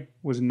 I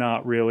was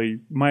not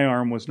really, my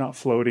arm was not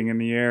floating in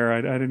the air.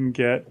 I didn't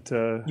get...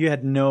 You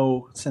had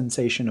no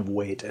sensation of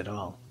weight at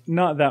all?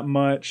 Not that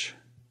much.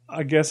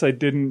 I guess I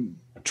didn't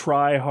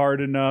try hard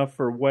enough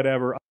or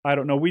whatever. I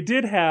don't know. We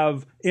did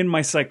have, in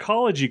my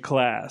psychology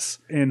class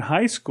in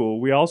high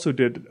school, we also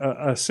did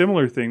a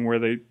similar thing where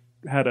they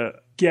had a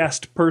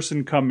guest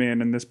person come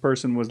in, and this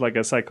person was like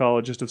a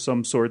psychologist of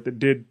some sort that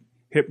did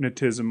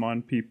hypnotism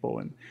on people.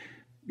 And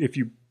if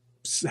you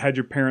had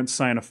your parents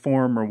sign a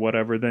form or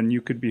whatever, then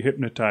you could be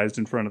hypnotized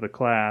in front of the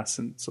class.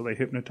 And so they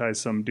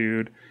hypnotized some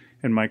dude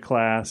in my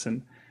class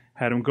and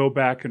had him go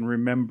back and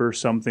remember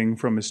something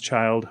from his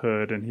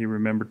childhood, and he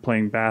remembered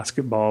playing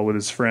basketball with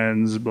his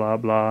friends, blah,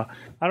 blah.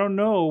 I don't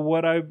know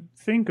what I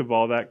think of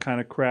all that kind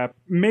of crap.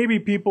 Maybe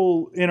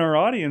people in our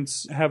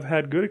audience have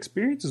had good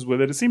experiences with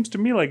it. It seems to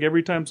me like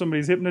every time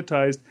somebody's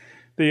hypnotized,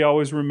 they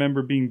always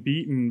remember being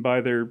beaten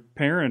by their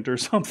parent or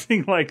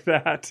something like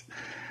that.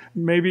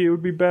 Maybe it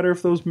would be better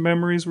if those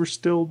memories were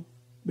still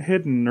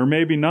hidden, or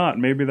maybe not.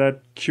 Maybe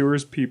that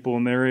cures people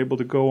and they're able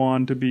to go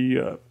on to be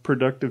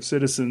productive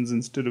citizens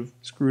instead of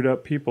screwed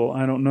up people.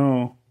 I don't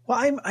know.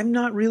 Well, I'm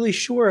not really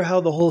sure how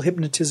the whole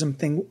hypnotism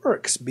thing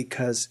works,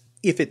 because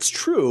if it's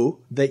true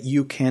that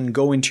you can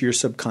go into your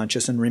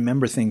subconscious and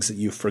remember things that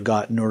you've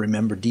forgotten or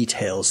remember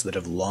details that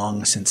have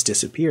long since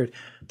disappeared,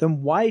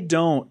 then why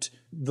don't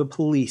the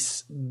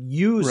police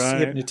use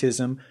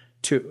hypnotism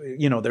to,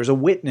 there's a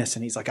witness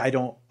and he's like, I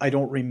don't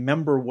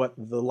remember what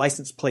the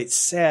license plate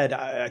said.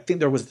 I think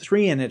there was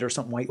 3 in it or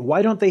something. Like,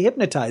 why don't they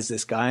hypnotize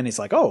this guy? And he's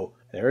like, oh,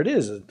 there it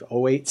is,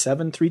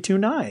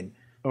 087329.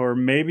 Or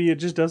maybe it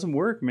just doesn't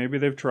work. Maybe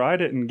they've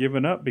tried it and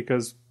given up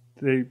because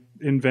they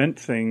invent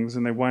things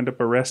and they wind up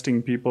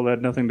arresting people that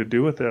had nothing to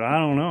do with it. I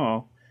don't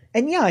know.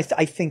 And yeah,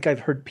 I think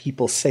I've heard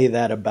people say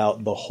that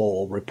about the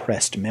whole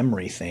repressed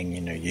memory thing.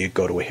 You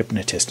go to a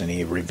hypnotist and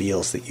he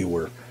reveals that you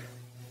were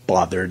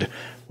bothered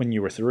when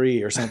you were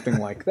 3 or something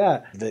like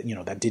that. That,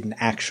 that didn't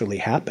actually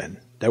happen.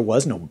 There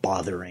was no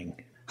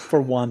bothering, for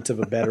want of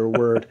a better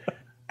word.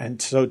 And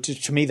so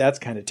to me, that's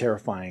kind of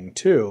terrifying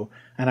too.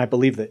 And I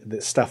believe that the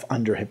stuff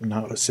under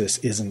hypnosis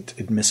isn't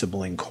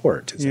admissible in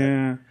court.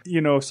 Yeah.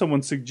 If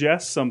someone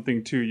suggests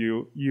something to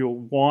you, you'll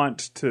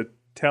want to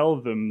tell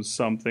them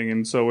something.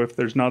 And so if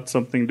there's not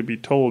something to be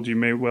told, you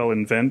may well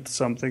invent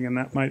something. And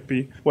that might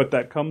be what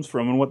that comes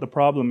from and what the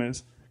problem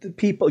is. The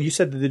people, you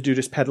said that they do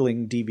just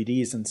peddling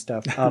DVDs and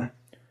stuff.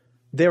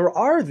 There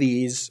are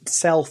these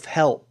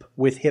self-help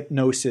with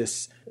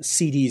hypnosis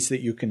CDs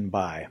that you can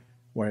buy.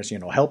 Whereas,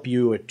 help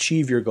you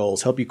achieve your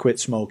goals, help you quit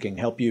smoking,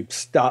 help you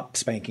stop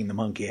spanking the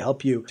monkey,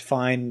 help you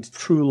find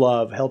true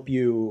love, help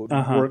you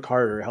work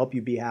harder, help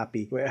you be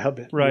happy, help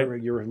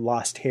your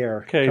lost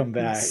hair come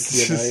back,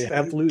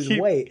 help lose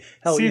weight.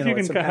 Help, see if you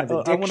can.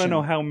 I want to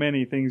know how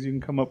many things you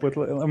can come up with.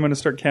 I'm going to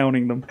start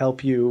counting them.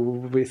 Help you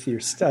with your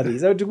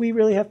studies. Oh, do we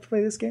really have to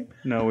play this game?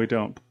 No, we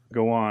don't.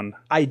 Go on.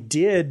 I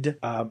did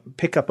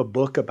pick up a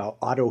book about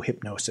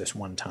auto-hypnosis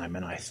one time,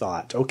 and I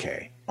thought,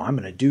 okay, I'm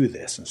going to do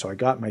this. And so I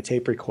got my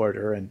tape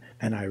recorder, and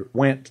I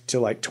went to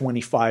like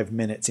 25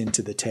 minutes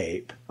into the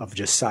tape of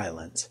just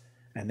silence.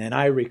 And then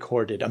I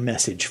recorded a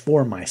message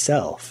for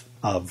myself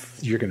of,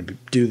 you're going to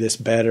do this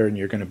better, and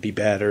you're going to be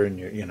better, and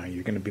you're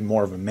going to be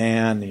more of a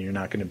man, and you're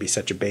not going to be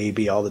such a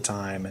baby all the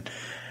time.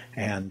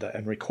 And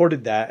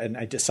recorded that, and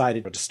I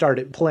decided to start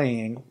it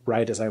playing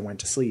right as I went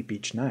to sleep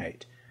each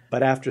night.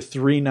 But after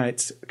 3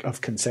 nights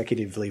of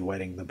consecutively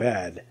wetting the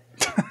bed,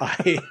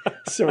 I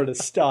sort of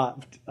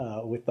stopped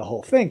with the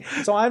whole thing.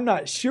 So I'm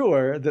not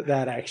sure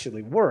that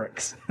actually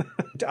works.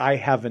 I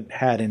haven't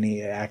had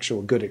any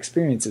actual good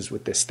experiences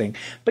with this thing.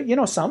 But,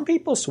 some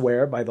people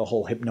swear by the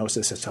whole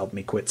hypnosis has helped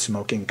me quit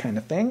smoking kind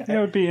of thing. Yeah, it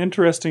would be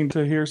interesting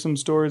to hear some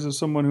stories of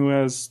someone who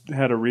has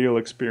had a real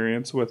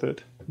experience with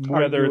it,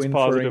 whether it's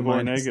positive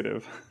or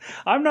negative.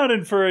 I'm not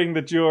inferring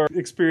that your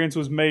experience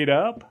was made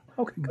up.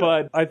 Okay,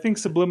 but I think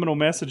subliminal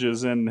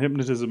messages and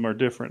hypnotism are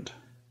different.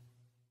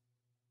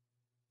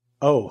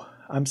 Oh,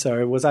 I'm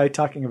sorry. Was I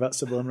talking about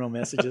subliminal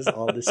messages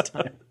all this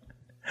time?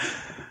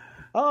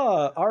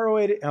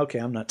 RO8. Okay,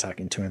 I'm not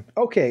talking to him.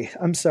 Okay,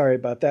 I'm sorry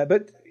about that.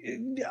 But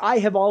I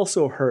have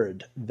also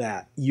heard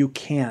that you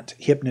can't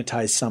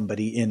hypnotize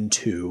somebody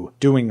into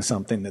doing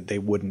something that they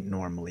wouldn't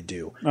normally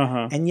do.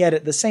 And yet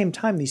at the same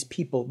time, these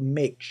people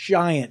make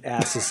giant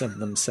asses of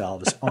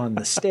themselves on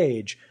the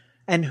stage.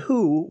 And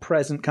who,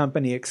 present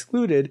company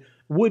excluded,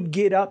 would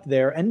get up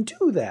there and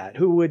do that?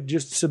 Who would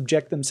just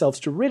subject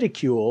themselves to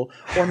ridicule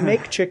or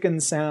make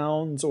chicken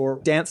sounds or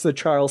dance the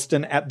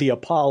Charleston at the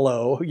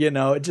Apollo?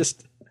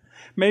 Just...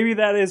 Maybe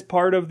that is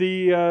part of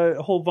the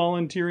whole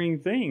volunteering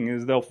thing,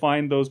 is they'll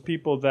find those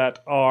people that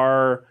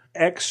are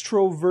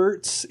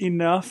extroverts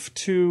enough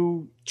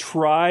to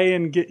try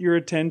and get your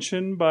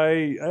attention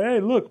by, hey,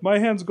 look, my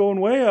hand's going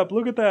way up.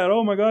 Look at that.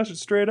 Oh my gosh,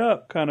 it's straight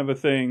up, kind of a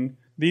thing.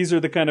 These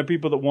are the kind of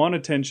people that want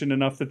attention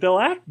enough that they'll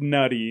act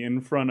nutty in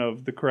front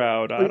of the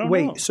crowd. I don't know.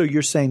 Wait, so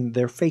you're saying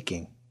they're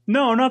faking?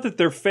 No, not that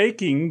they're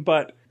faking,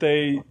 but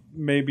they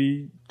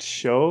maybe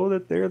show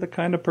that they're the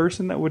kind of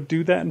person that would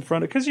do that in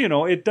front of... Because,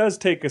 it does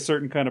take a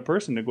certain kind of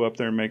person to go up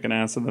there and make an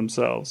ass of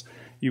themselves.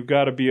 You've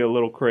got to be a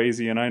little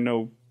crazy. And I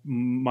know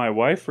my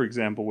wife, for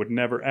example, would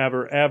never,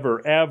 ever,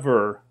 ever,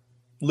 ever...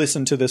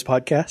 listen to this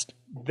podcast?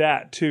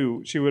 That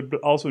too. She would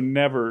also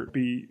never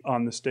be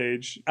on the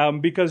stage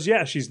because,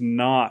 she's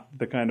not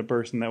the kind of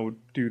person that would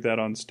do that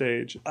on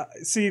stage.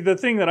 See, the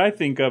thing that I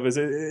think of is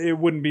it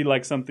wouldn't be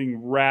like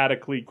something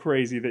radically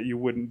crazy that you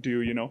wouldn't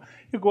do. You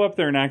go up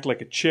there and act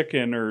like a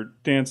chicken or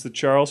dance the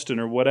Charleston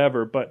or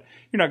whatever, but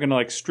you're not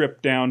going to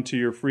strip down to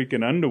your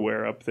freaking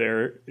underwear up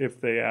there if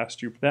they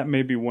asked you. That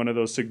may be one of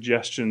those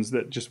suggestions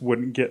that just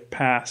wouldn't get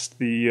past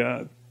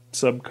the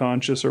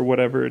subconscious or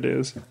whatever it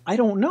is. I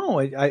don't know.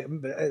 I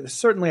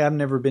certainly I've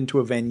never been to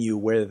a venue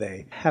where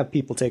they have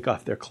people take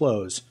off their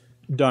clothes.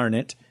 Darn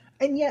it.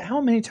 And yet,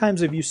 how many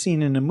times have you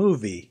seen in a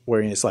movie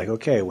where it's like,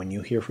 okay, when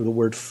you hear the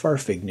word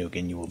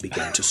Farfignugan, you will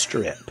begin to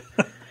strip.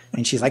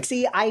 And she's like,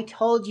 see, I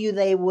told you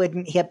they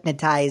wouldn't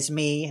hypnotize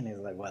me. And he's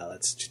like, well,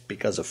 it's just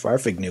because of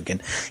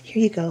Farfignugan.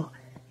 Here you go.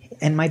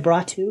 And my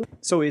bra too.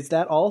 So is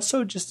that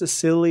also just a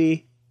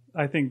silly...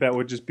 I think that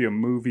would just be a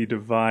movie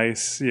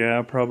device.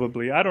 Yeah,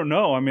 probably. I don't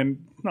know. I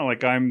mean, it's not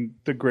like I'm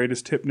the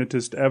greatest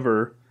hypnotist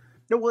ever.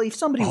 No, well, if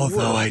somebody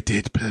Although I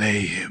did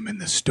play him in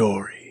the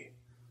story.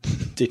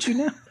 Did you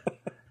now?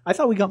 I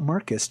thought we got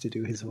Marcus to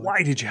do his voice.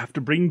 Why did you have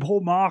to bring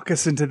poor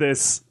Marcus into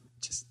this?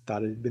 Just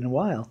thought it had been a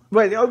while.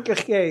 But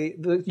okay,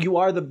 you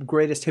are the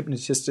greatest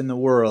hypnotist in the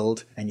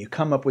world, and you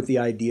come up with the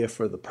idea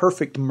for the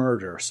perfect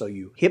murder. So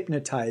you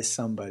hypnotize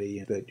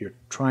somebody that you're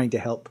trying to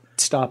help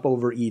stop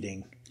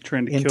overeating.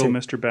 Trying to kill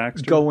Mr.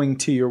 Baxter. Going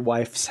to your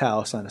wife's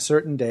house on a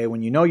certain day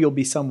when you know you'll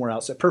be somewhere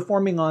else,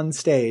 performing on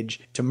stage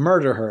to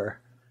murder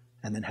her,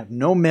 and then have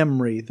no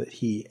memory that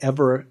he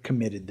ever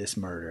committed this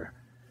murder.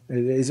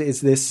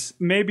 Is this...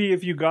 Maybe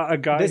if you got a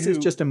guy This is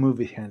just a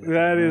movie kind of thing.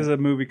 That is a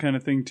movie kind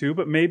of thing, too.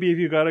 But maybe if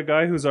you got a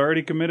guy who's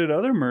already committed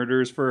other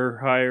murders for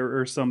hire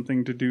or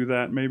something to do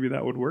that, maybe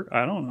that would work.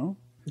 I don't know.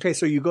 Okay,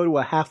 so you go to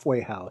a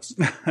halfway house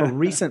for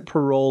recent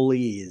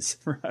parolees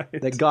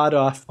that got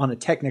off on a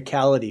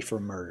technicality for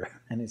murder.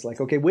 And it's like,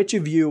 okay, which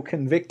of you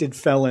convicted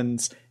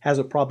felons has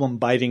a problem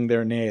biting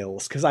their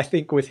nails? Because I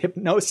think with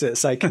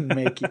hypnosis, I can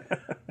make you...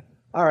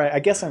 All right, I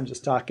guess I'm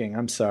just talking.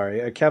 I'm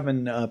sorry.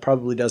 Kevin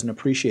probably doesn't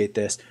appreciate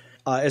this.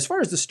 As far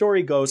as the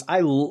story goes,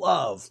 I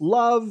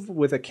love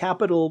with a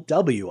capital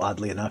W,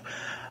 oddly enough,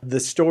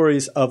 the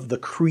stories of the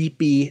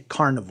creepy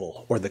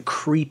carnival or the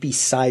creepy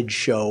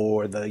sideshow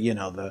or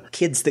the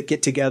kids that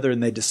get together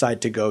and they decide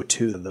to go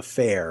to the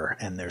fair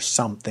and there's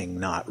something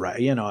not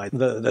right.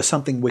 The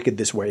something wicked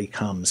this way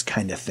comes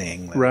kind of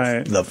thing.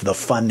 Right. The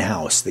fun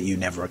house that you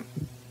never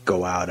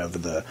go out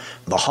of, the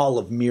hall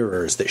of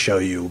mirrors that show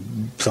you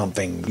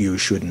something you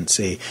shouldn't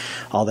see,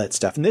 all that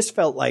stuff. And this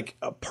felt like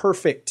a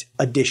perfect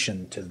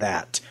addition to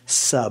that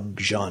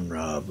subgenre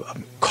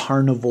of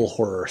carnival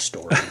horror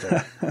story.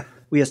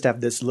 We used to have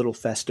this little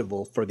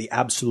festival for the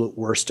absolute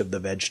worst of the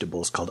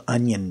vegetables called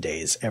Onion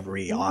Days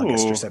every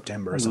August or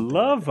September or something. I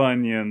love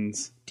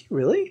onions. Do you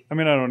really? I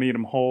mean, I don't eat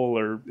them whole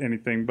or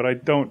anything, but I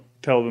don't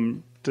tell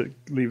them to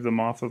leave them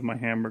off of my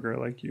hamburger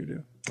like you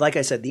do. Like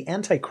I said, the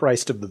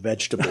Antichrist of the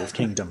vegetable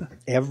kingdom.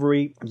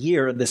 Every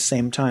year at the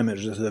same time, at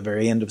the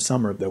very end of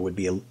summer, there would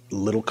be a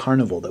little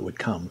carnival that would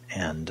come.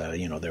 And,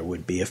 there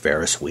would be a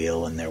Ferris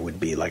wheel and there would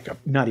be like a,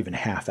 not even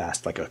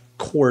half-assed, like a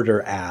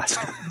quarter-assed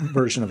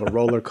version of a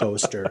roller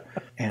coaster.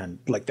 And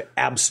like the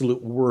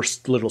absolute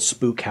worst little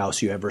spook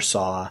house you ever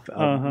saw.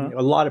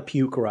 A lot of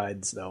puke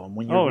rides, though. And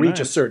when you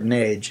reach a certain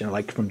age,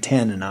 like from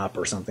 10 and up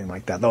or something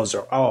like that, those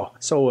are,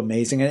 so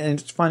amazing. And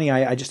it's funny,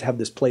 I just have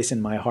this place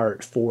in my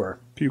heart for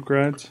puke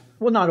rides?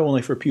 Well, not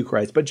only for puke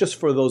rides, but just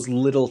for those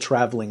little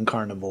traveling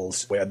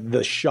carnivals where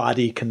the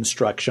shoddy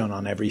construction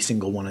on every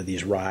single one of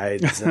these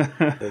rides.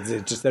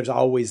 There's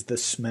always the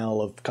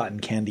smell of cotton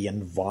candy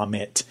and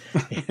vomit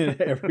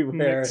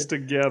everywhere. Mixed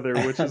together,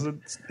 which is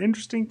an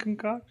interesting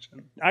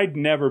concoction. I'd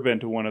never been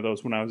to one of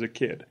those when I was a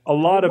kid.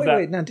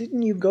 Wait, now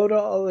didn't you go to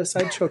all the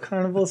sideshow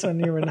carnivals when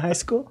you were in high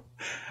school?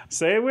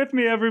 Say it with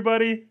me,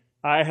 everybody.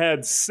 I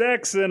had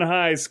sex in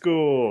high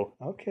school.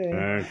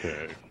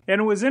 Okay. And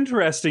it was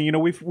interesting,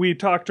 we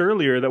talked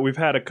earlier that we've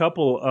had a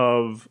couple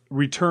of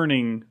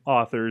returning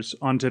authors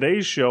on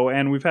today's show,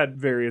 and we've had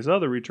various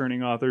other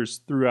returning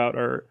authors throughout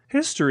our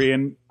history.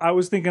 And I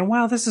was thinking,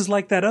 wow, this is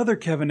like that other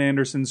Kevin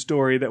Anderson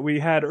story that we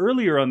had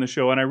earlier on the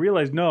show. And I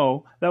realized,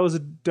 no, that was a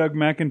Doug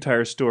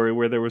McIntyre story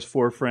where there was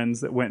 4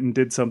 friends that went and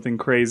did something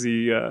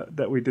crazy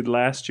that we did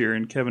last year.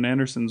 And Kevin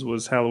Anderson's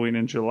was Halloween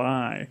in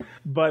July.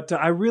 But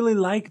I really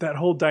like that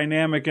whole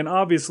dynamic. And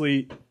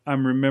obviously,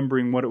 I'm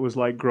remembering what it was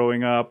like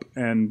growing up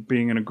and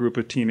being in a group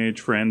of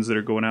teenage friends that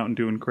are going out and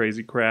doing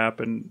crazy crap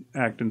and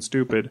acting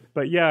stupid.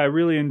 But yeah, I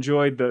really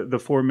enjoyed the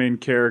 4 main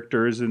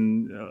characters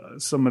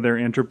and some of their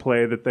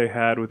interplay that they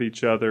had with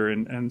each other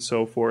and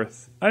so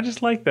forth. I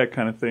just like that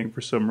kind of thing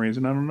for some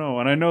reason. I don't know.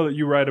 And I know that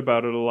you write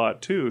about it a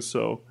lot too,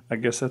 so I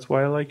guess that's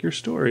why I like your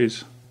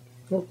stories.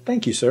 Well,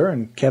 thank you, sir.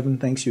 And Kevin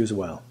thanks you as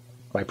well,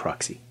 by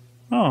proxy.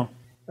 Oh.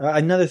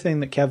 Another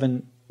thing that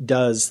Kevin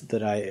does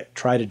that I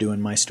try to do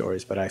in my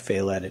stories, but I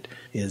fail at it,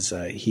 is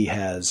he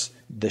has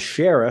the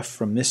sheriff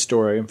from this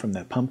story and from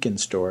that pumpkin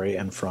story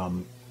and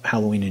from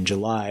Halloween in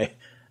July.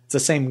 It's the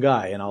same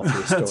guy in all 3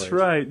 stories. That's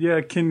right.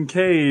 Yeah,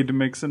 Kincaid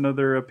makes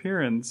another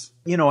appearance.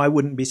 I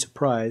wouldn't be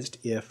surprised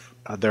if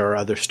there are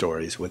other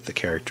stories with the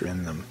character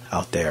in them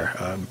out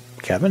there.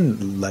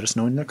 Kevin, let us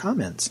know in the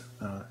comments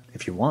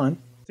if you want.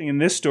 In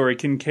this story,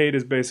 Kincaid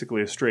is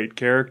basically a straight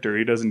character.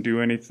 He doesn't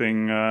do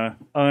anything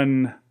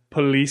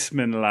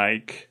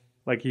unpoliceman-like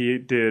he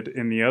did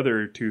in the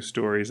other 2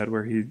 stories,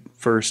 where he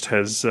first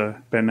has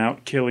been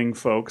out killing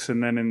folks,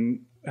 and then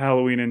in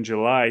Halloween in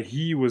July,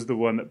 he was the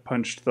one that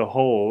punched the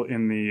hole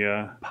in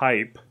the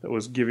pipe that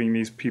was giving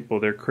these people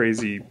their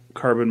crazy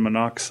carbon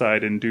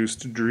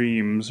monoxide-induced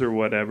dreams or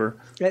whatever.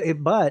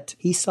 But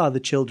he saw the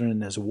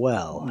children as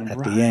well at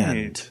the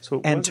end.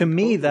 So and to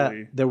me, that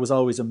there was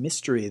always a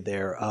mystery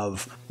there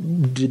of,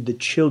 did the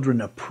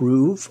children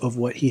approve of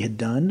what he had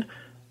done?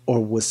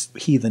 Or was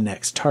he the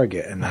next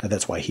target? And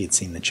that's why he had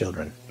seen the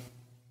children.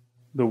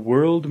 The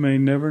world may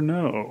never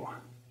know.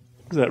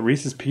 Was that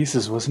Reese's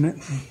Pieces, wasn't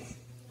it?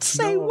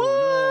 Say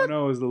what?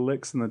 No, it was the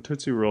Licks and the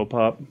Tootsie Roll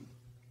Pop.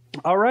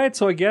 All right,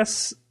 so I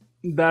guess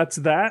that's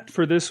that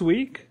for this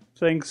week.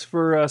 Thanks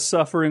for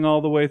suffering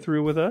all the way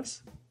through with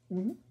us.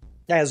 Mm-hmm.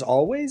 As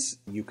always,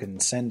 you can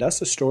send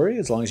us a story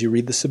as long as you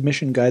read the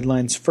submission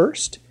guidelines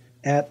first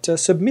at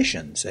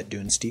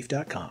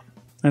submissions@dunesteef.com.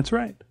 That's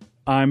right.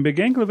 I'm Big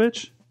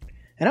Anklevich.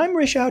 And I'm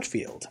Rish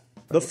Outfield.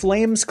 The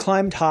flames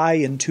climbed high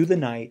into the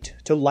night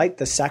to light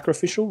the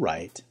sacrificial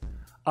rite.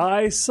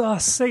 I saw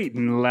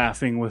Satan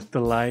laughing with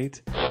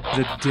delight.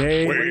 The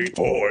day... Wait,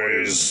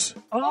 boys!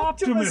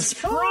 Optimus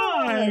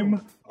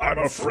Prime! I'm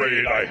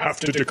afraid I have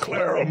to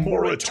declare a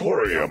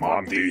moratorium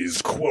on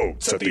these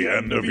quotes at the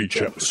end of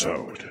each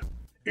episode.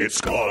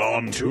 It's gone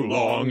on too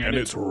long and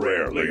it's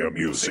rarely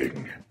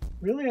amusing.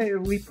 Really?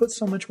 We put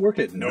so much work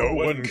into it. No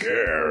one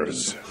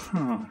cares.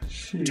 Oh,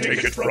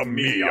 Take it from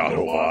me,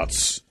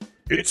 Autobots.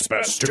 It's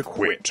best to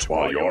quit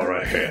while you're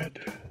ahead.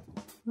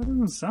 That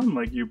doesn't sound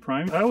like you,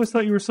 Prime. I always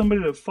thought you were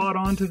somebody that fought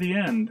on to the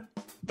end.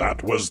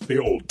 That was the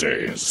old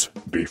days,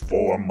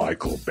 before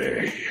Michael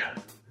Bay.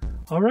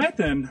 All right,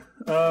 then.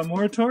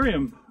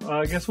 Moratorium.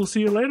 I guess we'll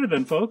see you later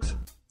then, folks.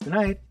 Good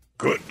night.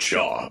 Good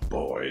job,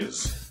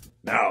 boys.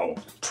 Now,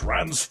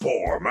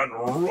 transform and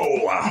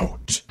roll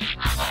out.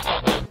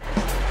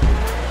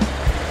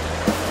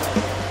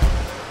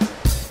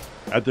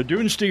 At the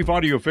Dunesteef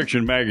Audio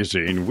Fiction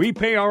magazine, we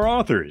pay our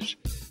authors.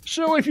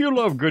 So if you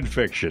love good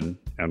fiction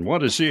and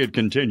want to see it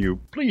continue,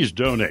 please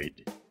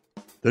donate.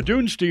 The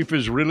Dunesteef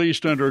is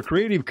released under a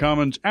Creative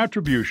Commons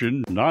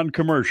Attribution,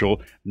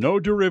 Non-Commercial, No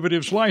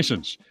Derivatives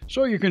license,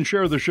 so you can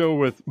share the show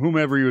with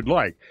whomever you'd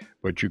like,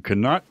 but you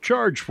cannot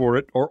charge for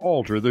it or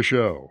alter the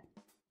show.